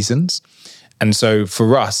four reasons. And so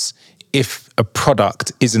for us, if a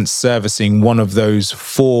product isn't servicing one of those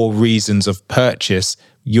four reasons of purchase,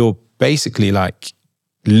 you're basically like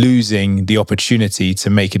losing the opportunity to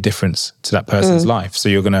make a difference to that person's life. So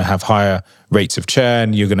you're going to have higher rates of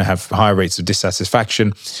churn, you're going to have higher rates of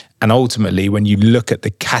dissatisfaction. And ultimately, when you look at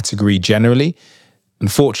the category generally,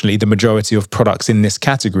 unfortunately, the majority of products in this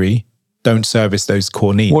category don't service those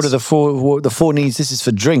core needs. What are the four needs? This is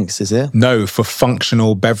for drinks, is it? No, for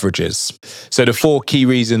functional beverages. So the four key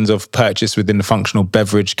reasons of purchase within the functional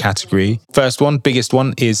beverage category. First one, biggest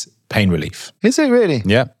one, is pain relief. Is it really?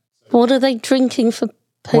 Yeah. What are they drinking for?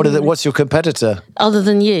 What's your competitor? Other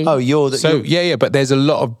than you? Oh, but there's a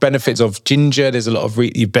lot of benefits of ginger. There's a lot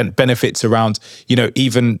of benefits around,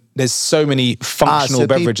 even there's so many functional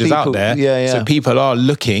beverages out there. Yeah. So people are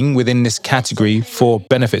looking within this category for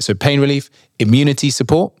benefits. So pain relief, immunity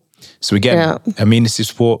support. So again, immunity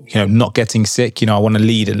support, not getting sick. I want to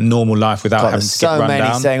lead a normal life without having to get run down. So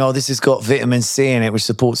many saying, oh, this has got vitamin C in it, which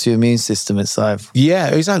supports your immune system. It's like... Yeah,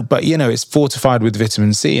 exactly. But, it's fortified with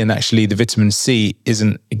vitamin C. And actually the vitamin C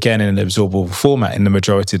isn't, again, in an absorbable format in the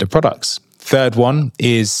majority of the products. Third one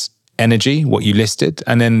is energy, what you listed.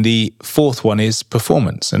 And then the fourth one is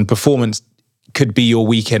performance. And performance could be your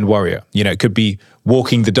weekend warrior. It could be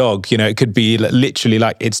walking the dog. It could be literally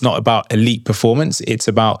like, it's not about elite performance. It's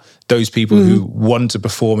about those people who want to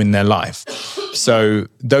perform in their life. So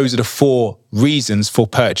those are the four reasons for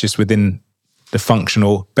purchase within the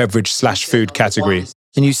functional beverage / food category.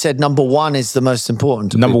 And you said number one is the most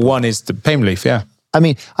important. Number one is the pain relief, yeah. I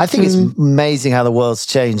mean, I think it's amazing how the world's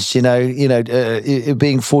changed.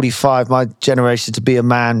 Being 45, my generation, to be a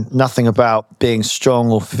man, nothing about being strong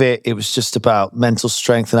or fit. It was just about mental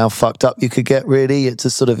strength and how fucked up you could get, really. It's a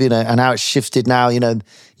sort of, and how it's shifted now,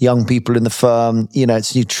 young people in the firm,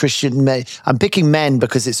 it's nutrition. I'm picking men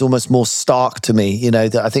because it's almost more stark to me.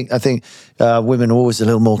 I think women are always a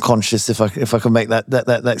little more conscious, if I can make that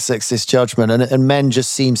sexist judgment. And men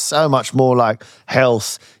just seem so much more like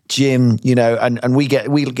health, gym, and we get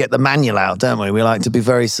the manual out, don't we? We like to be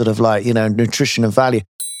very sort of like, nutrition and value.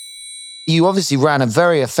 You obviously ran a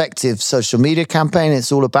very effective social media campaign.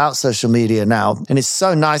 It's all about social media now. And it's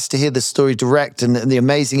so nice to hear the story direct and the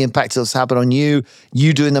amazing impact it's happened on you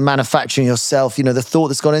doing the manufacturing yourself, the thought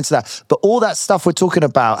that's gone into that. But all that stuff we're talking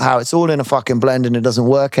about, how it's all in a fucking blend and it doesn't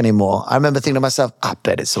work anymore. I remember thinking to myself, I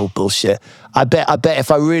bet it's all bullshit. I bet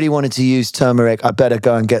if I really wanted to use turmeric, I better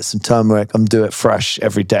go and get some turmeric and do it fresh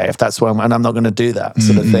every day. If that's what and I'm not going to do that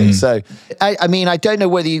sort of thing. So, I mean, I don't know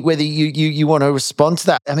whether you want to respond to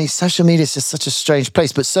that. I mean, social media is just such a strange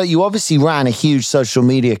place. But so you obviously ran a huge social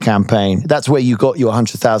media campaign. That's where you got your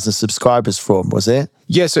 100,000 subscribers from, was it?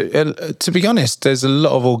 Yeah, so to be honest, there's a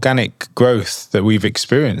lot of organic growth that we've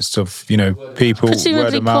experienced of, people.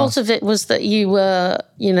 Presumably part of it was that you were,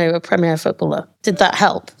 a Premier footballer. Did that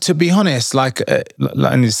help? To be honest, like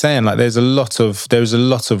you're saying, like there was a lot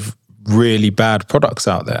of really bad products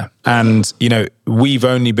out there. And, you know, we've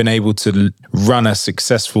only been able to run a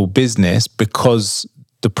successful business because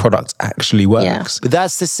the product actually works. But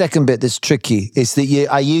that's the second bit that's tricky. Is that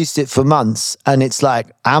I used it for months and it's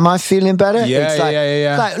like, am I feeling better? Yeah, it's like,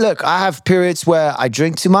 yeah. Like, look, I have periods where I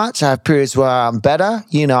drink too much. I have periods where I'm better.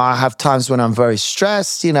 You know, I have times when I'm very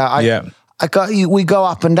stressed. You know, we go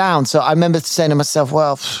up and down. So I remember saying to myself,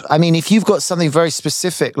 well, I mean, if you've got something very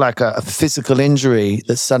specific, like a physical injury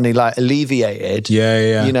that's suddenly like alleviated,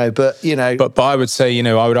 you know, but I would say, you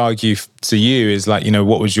know, I would argue to you is like, you know,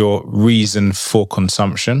 what was your reason for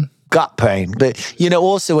consumption? Gut pain. But, you know,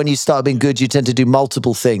 also when you start being good, you tend to do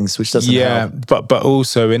multiple things, which doesn't help. But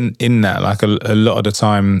also in that, like a lot of the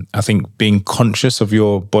time, I think being conscious of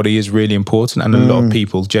your body is really important. And a lot of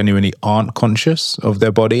people genuinely aren't conscious of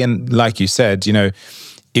their body. And like you said, you know,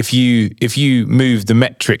 if you move the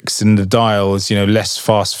metrics and the dials, you know, less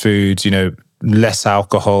fast food, you know, less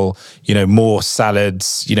alcohol, you know, more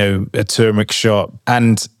salads, you know, a turmeric shot.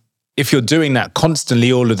 And if you're doing that constantly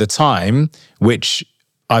all of the time, which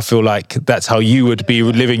I feel like that's how you would be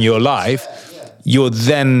living your life, you're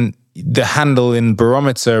then the handle in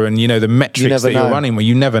barometer and, you know, the metrics that you're running, well,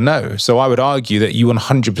 you never know. So I would argue that you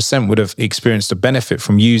 100% would have experienced a benefit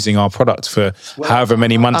from using our product for however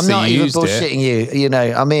many months that you used it. I'm not even bullshitting you. You know,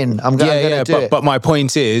 I'm in. I'm going to do it. But my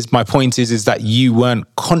point is that you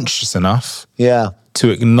weren't conscious enough to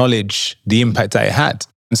acknowledge the impact that it had.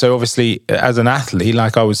 And so obviously as an athlete,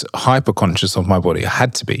 like I was hyper conscious of my body. I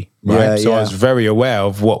had to be, right? I was very aware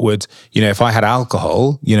of what would, you know, if I had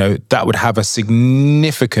alcohol, you know, that would have a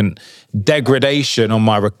significant degradation on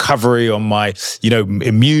my recovery, on my, you know,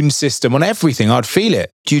 immune system, on everything. I'd feel it.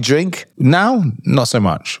 Do you drink? Now, not so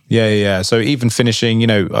much. Yeah. So even finishing, you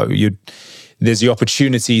know, there's the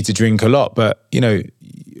opportunity to drink a lot, but, you know,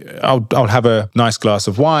 I'll have a nice glass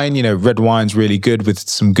of wine. You know, red wine's really good with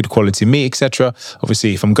some good quality meat, etc.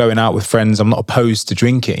 Obviously, if I'm going out with friends, I'm not opposed to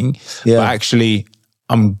drinking, but actually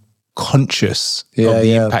I'm conscious of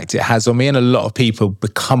the impact it has on me. And a lot of people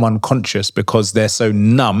become unconscious because they're so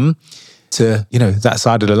numb to, you know, that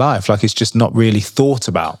side of the life. Like it's just not really thought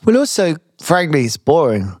about. Well, also, frankly, it's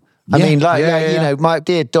boring. I mean, you know, my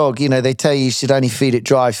dear dog, you know, they tell you should only feed it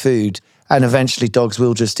dry food. And eventually dogs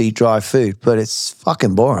will just eat dry food, but it's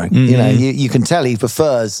fucking boring. You know, you can tell he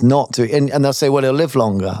prefers not to. And they'll say, well, he'll live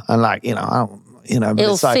longer. And like, you know, I don't, you know, but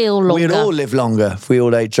it'll it's like, feel longer. We'd all live longer if we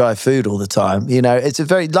all ate dry food all the time. You know,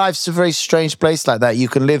 life's a very strange place like that. You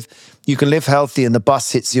can live healthy and the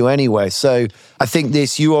bus hits you anyway. So I think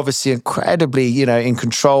you obviously incredibly, you know, in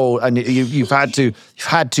control, and you've had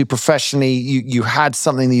to professionally, you had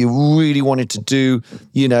something that you really wanted to do,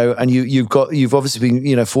 you know, and you've obviously been,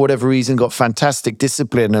 you know, for whatever reason, got fantastic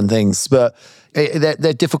discipline and things, but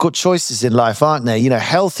they're difficult choices in life, aren't they? You know,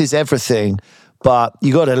 health is everything. But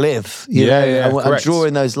you got to live, you know. And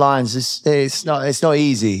drawing those lines, it's not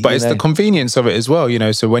easy. But it's the convenience of it as well, you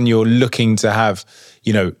know. So when you're looking to have,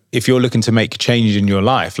 you know, if you're looking to make change in your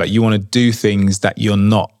life, like you want to do things that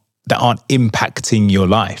aren't impacting your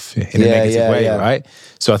life in a negative way, right?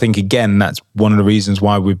 So I think again, that's one of the reasons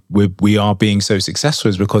why we are being so successful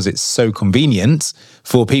is because it's so convenient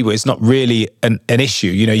for people. It's not really an issue.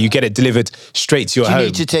 You know, you get it delivered straight to your home. Do you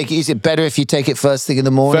need to take it? Is it better if you take it first thing in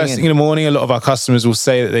the morning? First thing in the morning, a lot of our customers will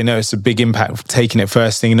say that they notice a big impact of taking it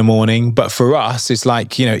first thing in the morning. But for us, it's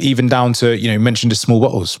like, you know, even down to, you know, you mentioned the small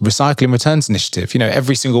bottles, recycling returns initiative. You know,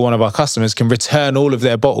 every single one of our customers can return all of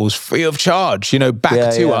their bottles free of charge, you know,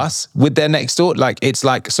 back to us with their next door. Like, it's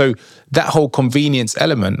like, so that whole convenience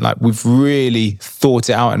element, like we've really thought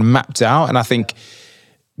it out and mapped it out. And I think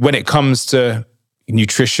when it comes to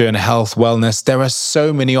nutrition, health, wellness, there are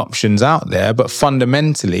so many options out there. But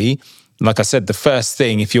fundamentally, like I said, the first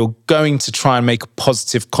thing, if you're going to try and make a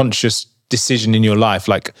positive, conscious decision in your life,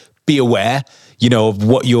 like be aware, you know, of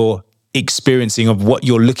what you're experiencing, of what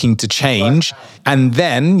you're looking to change. And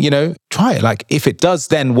then, you know, try it. Like if it does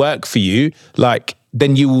then work for you, like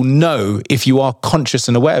then you will know if you are conscious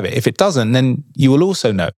and aware of it. If it doesn't, then you will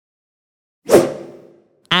also know.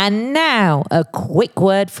 And now a quick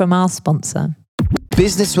word from our sponsor.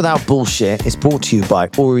 Business Without Bullshit is brought to you by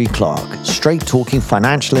Ori Clark, straight talking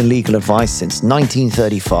financial and legal advice since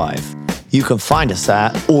 1935. You can find us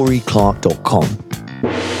at oriclark.com.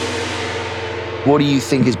 What do you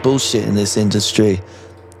think is bullshit in this industry,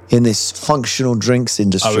 in this functional drinks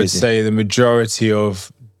industry? I would say the majority of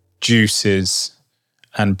juices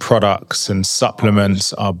and products and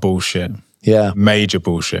supplements are bullshit. Yeah. Major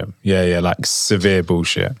bullshit. Yeah, like severe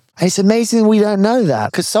bullshit. It's amazing we don't know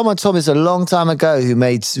that, because someone told me this a long time ago who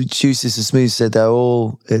made juices and smoothies said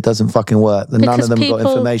it doesn't fucking work. None of them got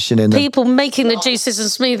information in them. People making the juices and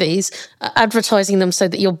smoothies are advertising them so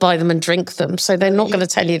that you'll buy them and drink them. So they're not going to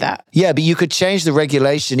tell you that. Yeah, but you could change the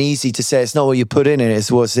regulation easy to say it's not what you put in it,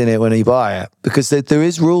 it's what's in it when you buy it. Because there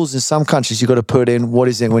is rules in some countries you've got to put in what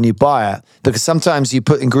is in when you buy it. Because sometimes you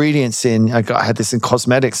put ingredients in, I had this in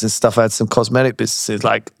cosmetics and stuff, I had some cosmetic businesses,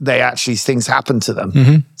 like things happen to them.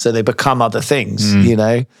 Mm-hmm. So they become other things, you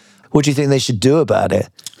know? What do you think they should do about it?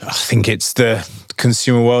 I think it's the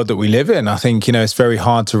consumer world that we live in. I think, it's very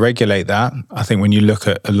hard to regulate that. I think when you look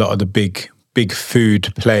at a lot of the big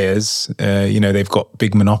food players, they've got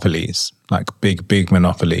big monopolies, like big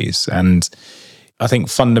monopolies. And I think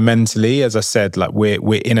fundamentally, as I said, like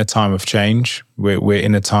we're in a time of change. We're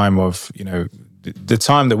in a time of, the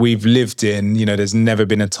time that we've lived in, there's never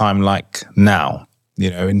been a time like now,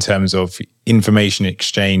 in terms of information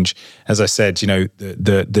exchange. As I said,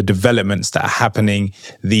 the developments that are happening,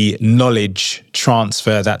 the knowledge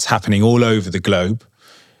transfer that's happening all over the globe.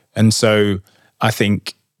 And so I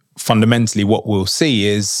think fundamentally what we'll see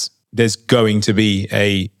is there's going to be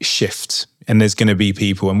a shift, and there's going to be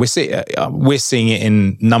people, and we're seeing it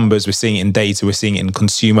in numbers, we're seeing it in data, we're seeing it in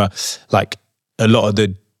consumer, like a lot of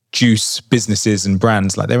the juice businesses and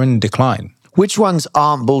brands, like they're in decline. Which ones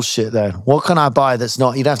aren't bullshit though? What can I buy that's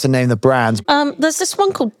not? You don't have to name the brands. There's this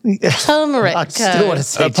one called Turmeric. I still want to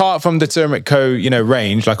say. Apart from the Turmeric Co,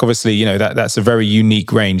 range, like obviously, that's a very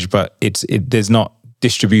unique range, but there's not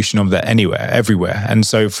distribution of that everywhere. And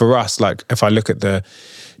so for us, like if I look at the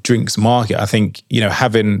drinks market, I think,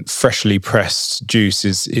 having freshly pressed juice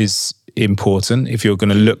is important if you're going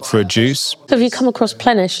to look for a juice. Have you come across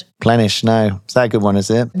Plenish? Plenish, no. Is that a good one, is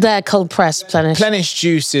it? They're cold pressed, Plenish. Plenish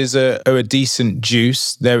juices are a decent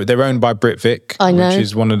juice. They're owned by Britvic, I know, which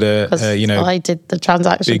is one of the, I did the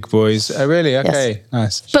transaction. Big boys. Oh, really? Okay, yes.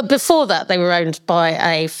 Nice. But before that, they were owned by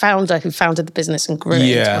a founder who founded the business and grew it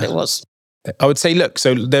into what it was. I would say, look,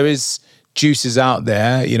 so there is juices out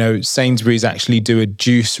there. Sainsbury's actually do a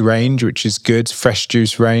juice range, which is good, fresh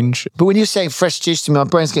juice range. But when you say fresh juice to me, my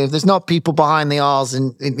brain's going, if there's not people behind the aisles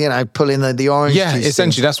and pulling the orange juice. Yeah,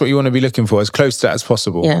 essentially, that's what you want to be looking for, as close to that as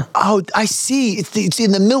possible. Yeah. Oh, I see. It's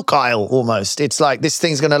in the milk aisle almost. It's like this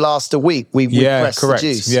thing's going to last a week. We press correct.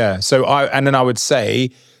 the juice. Yeah. So I would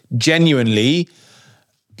say, genuinely,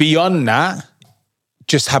 beyond that,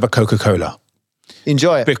 just have a Coca-Cola.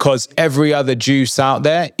 Enjoy it. Because every other juice out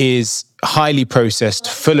there is highly processed,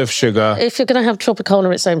 full of sugar. If you're going to have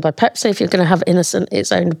Tropicana, it's owned by Pepsi. If you're going to have Innocent,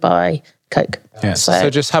 it's owned by Coke. Yeah. So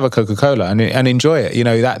just have a Coca-Cola and enjoy it.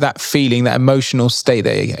 That feeling, that emotional state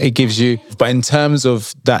that it gives you. But in terms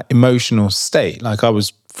of that emotional state, like I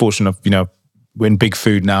was fortunate enough, we're in big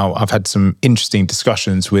food now. I've had some interesting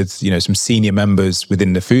discussions with, some senior members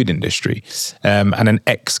within the food industry, and an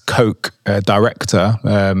ex-Coke director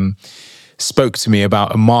spoke to me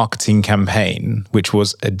about a marketing campaign, which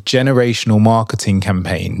was a generational marketing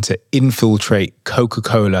campaign to infiltrate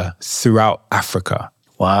Coca-Cola throughout Africa.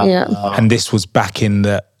 Wow. Yeah. And this was back in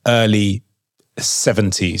the early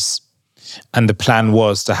 70s. And the plan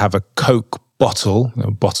was to have a Coke bottles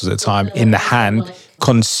at the time, in the hand,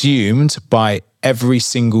 consumed by every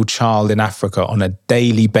single child in Africa on a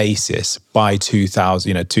daily basis by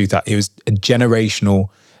 2000. It was a generational.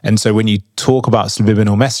 And so when you talk about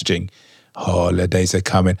subliminal messaging, holidays are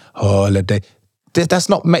coming, holiday. That's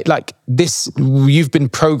not like this. You've been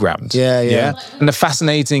programmed. Yeah. And the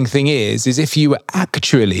fascinating thing is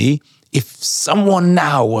if someone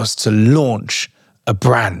now was to launch a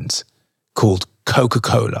brand called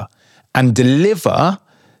Coca-Cola and deliver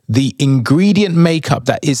the ingredient makeup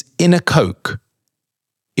that is in a Coke,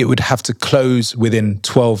 it would have to close within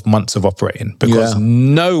 12 months of operating because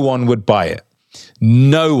no one would buy it.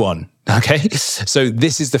 No one. Okay. So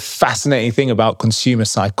this is the fascinating thing about consumer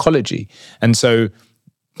psychology. And so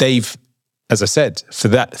they've, as I said, for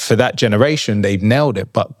that generation, they've nailed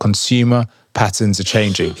it, but consumer patterns are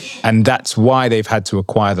changing. And that's why they've had to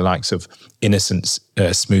acquire the likes of Innocent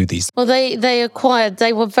smoothies. Well,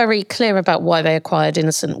 they were very clear about why they acquired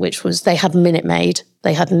Innocent, which was they had Minute Maid,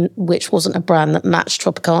 which wasn't a brand that matched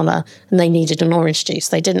Tropicana, and they needed an orange juice.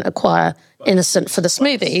 They didn't acquire Innocent for the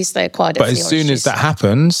smoothies, they acquired it for the orange juice. But as soon as that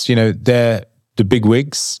happens, the big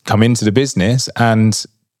wigs come into the business and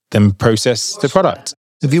then process the product.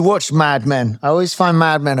 Have you watched Mad Men? I always find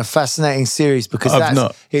Mad Men a fascinating series because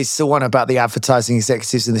it's the one about the advertising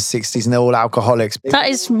executives in the 60s and they're all alcoholics. That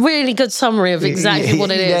is really good summary of exactly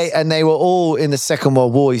what it is. And they were all in the Second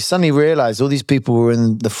World War. You suddenly realise all these people were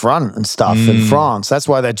in the front and stuff in France. That's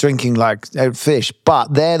why they're drinking like fish.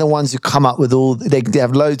 But they're the ones who come up with they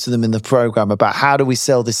have loads of them in the programme about how do we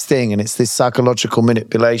sell this thing, and it's this psychological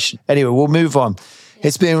manipulation. Anyway, we'll move on.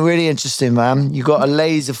 It's been really interesting, man. You got a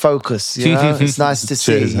laser focus, you know? It's nice to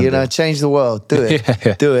see, you know, change the world. Do it.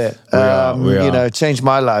 Yeah. Do it. We are. You know, change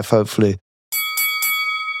my life, hopefully.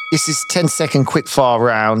 This is 10-second quick-fire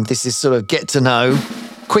round. This is sort of get to know.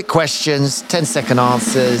 Quick questions, 10-second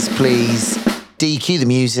answers, please. D, cue the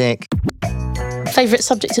music. Favourite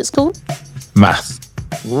subject at school?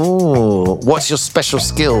 Math. Ooh, what's your special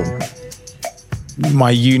skill? My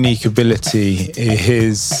unique ability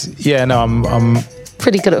is, I'm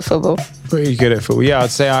pretty good at football. Pretty good at football. Yeah, I'd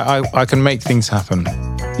say I can make things happen.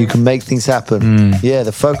 You can make things happen. Yeah,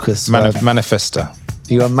 the focus. Manifester.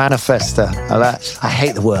 You're a manifester. I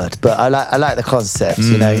hate the word, but I like the concept.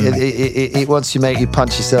 You know, it once you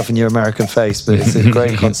punch yourself in your American face, but it's a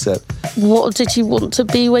great concept. What did you want to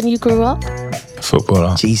be when you grew up?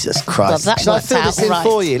 Footballer. Jesus Christ. Well, Should I fill this in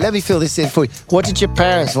for you? Let me fill this in for you. What did your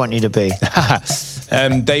parents want you to be?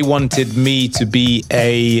 They wanted me to be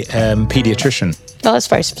a paediatrician. Oh, that's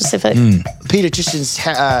very specific. Paediatrician's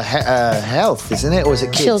health, isn't it? Or is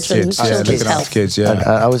it kids? Children's health. Kids, yeah.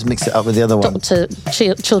 I always mix it up with the other one.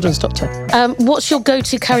 Children's doctor. What's your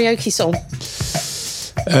go-to karaoke song?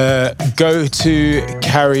 Go-to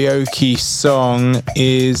karaoke song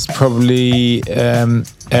is probably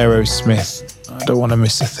Aerosmith. I don't want to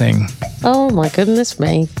miss a thing. Oh my goodness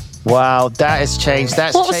me. Wow, that has changed.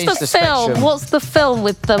 That's changed the spectrum. What's the film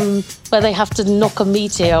with them where they have to knock a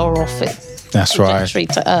meteor off it? That's right.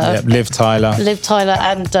 Liv Tyler. Liv Tyler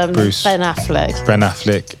and Ben Affleck. Ben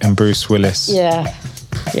Affleck and Bruce Willis. Yeah.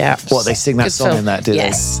 Yeah. What, they sing that song in that, do they?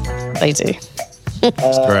 Yes, they do.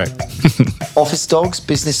 That's correct. Office dogs,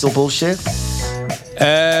 business or bullshit?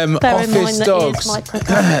 Office dogs.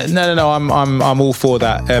 No. I'm all for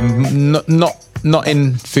that. Not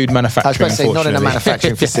in food manufacturing. I was about to say not in a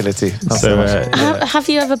manufacturing facility. Have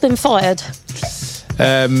you ever been fired?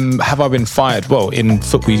 Have I been fired? Well, in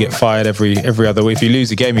football, you get fired every other week. If you lose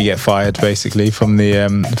a game, you get fired basically from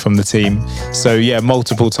the team. So yeah,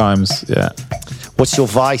 multiple times. Yeah. What's your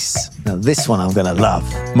vice? Now, this one I'm going to love.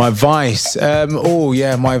 My vice.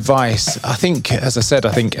 My vice. I think, as I said,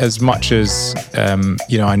 as much as,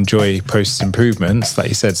 I enjoy process improvements, like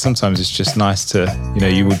you said, sometimes it's just nice to,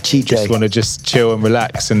 you would just want to just chill and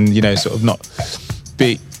relax and, sort of not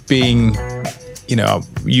being,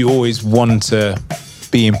 you always want to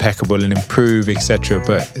be impeccable and improve, etc.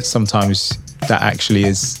 But sometimes that actually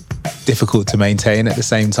is difficult to maintain at the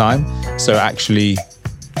same time. So actually,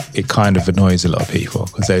 it kind of annoys a lot of people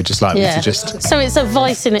because they're just like me to just... So it's a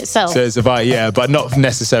vice in itself. So it's a vice, yeah, but not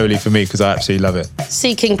necessarily for me because I absolutely love it.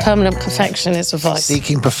 Seeking permanent perfection is a vice.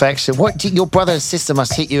 Seeking perfection. Your brother and sister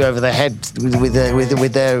must hit you over the head with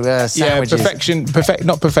their sandwiches. Yeah,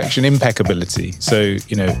 not perfection, impeccability. So,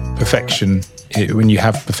 perfection, when you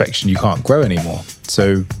have perfection, you can't grow anymore.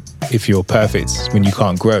 So if you're perfect, when you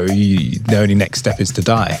can't grow, the only next step is to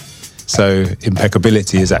die. So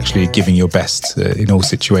impeccability is actually giving your best in all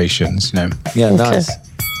situations, Yeah, nice.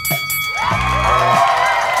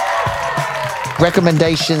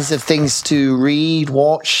 Recommendations of things to read,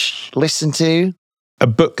 watch, listen to? A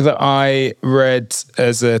book that I read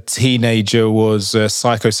as a teenager was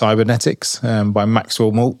Psycho-Cybernetics by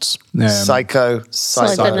Maxwell Maltz.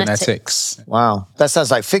 Psycho-Cybernetics. Wow, that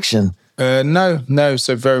sounds like fiction. No.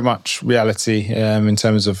 So very much reality in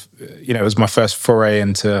terms of, it was my first foray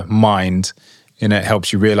into mind. It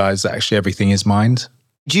helps you realize that actually everything is mind.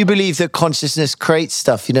 Do you believe that consciousness creates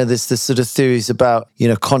stuff? There's this sort of theories about,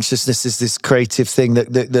 consciousness is this creative thing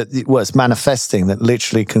that it's manifesting, that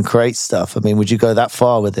literally can create stuff. I mean, would you go that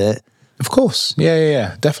far with it? Of course.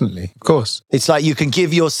 Yeah, definitely. Of course. It's like you can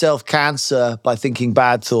give yourself cancer by thinking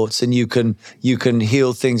bad thoughts and you can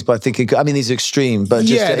heal things by thinking, I mean, these are extreme, but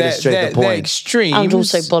just to illustrate the point. They're extreme. And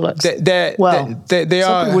also bollocks. They some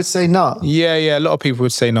people would say not. Yeah, a lot of people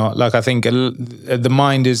would say not. Like, I think the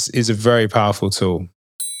mind is a very powerful tool.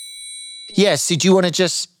 Yes, so do you want to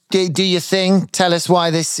just do your thing? Tell us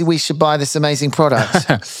why we should buy this amazing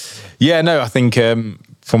product. I think...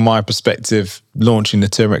 from my perspective, launching the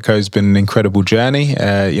Turmeric Co has been an incredible journey.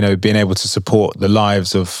 Being able to support the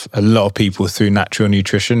lives of a lot of people through natural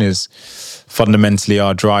nutrition is fundamentally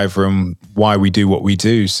our driver and why we do what we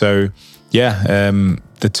do. So,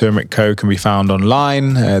 The Turmeric Co. can be found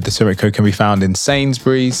online. The Turmeric Co. can be found in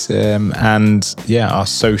Sainsbury's. Our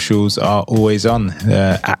socials are always on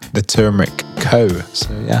at the Turmeric Co. So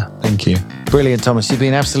thank you. Brilliant, Thomas. You've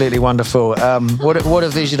been absolutely wonderful. What a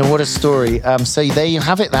vision and what a story. So there you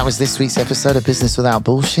have it. That was this week's episode of Business Without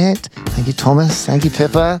Bullshit. Thank you, Thomas. Thank you,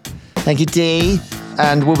 Pippa. Thank you, Dee.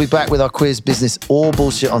 And we'll be back with our quiz, Business or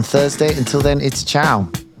Bullshit, on Thursday. Until then, it's ciao.